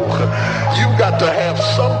drain you. You got to have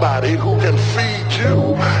somebody who can feed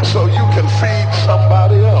you so you can feed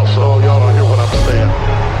somebody else. Oh, y'all don't hear what I'm saying.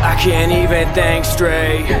 I can't even think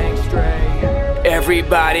straight.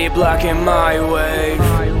 Everybody blocking my way.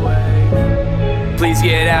 Please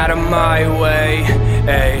get out of my way.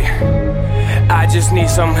 Ay. I just need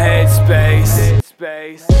some headspace.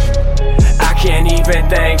 I can't even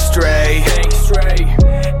think straight.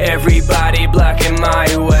 Everybody blocking my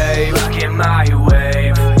way.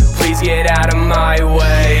 Please get out of my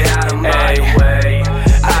way. Ay.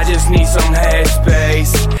 I just need some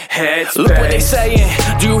headspace. Look what they saying,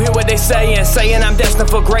 do you hear what they saying? Saying I'm destined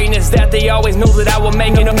for greatness, that they always knew that I would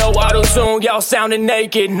make it. No auto-tune, y'all sounding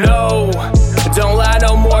naked, no. Don't lie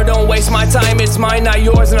no more, don't waste my time, it's mine, not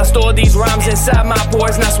yours. And I store these rhymes inside my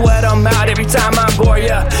pores, and I sweat them out every time I bore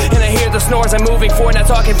ya. And I hear the snores, I'm moving forward, not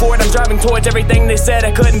talking forward. I'm driving towards everything they said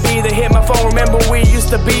I couldn't be. They hit my phone, remember we used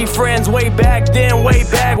to be friends way back then, way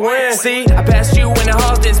back when. See, I passed you in the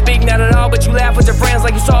halls, didn't speak, not at all, but you laugh with your friends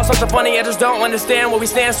like you saw something funny. I just don't understand where we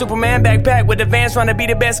stand. Superman backpack with advance, trying to be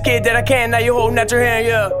the best kid that I can. Now you holding out your hand,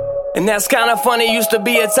 yeah. And that's kinda funny, used to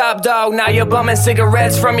be a top dog. Now you're bumming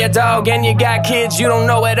cigarettes from your dog. And you got kids you don't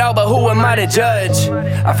know at all, but who am I to judge?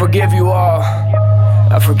 I forgive you all,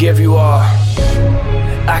 I forgive you all.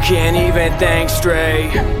 I can't even think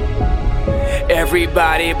straight.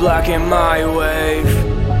 Everybody blocking my way.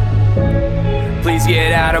 Please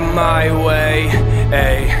get out of my way.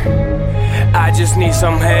 Ay. I just need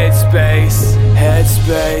some headspace.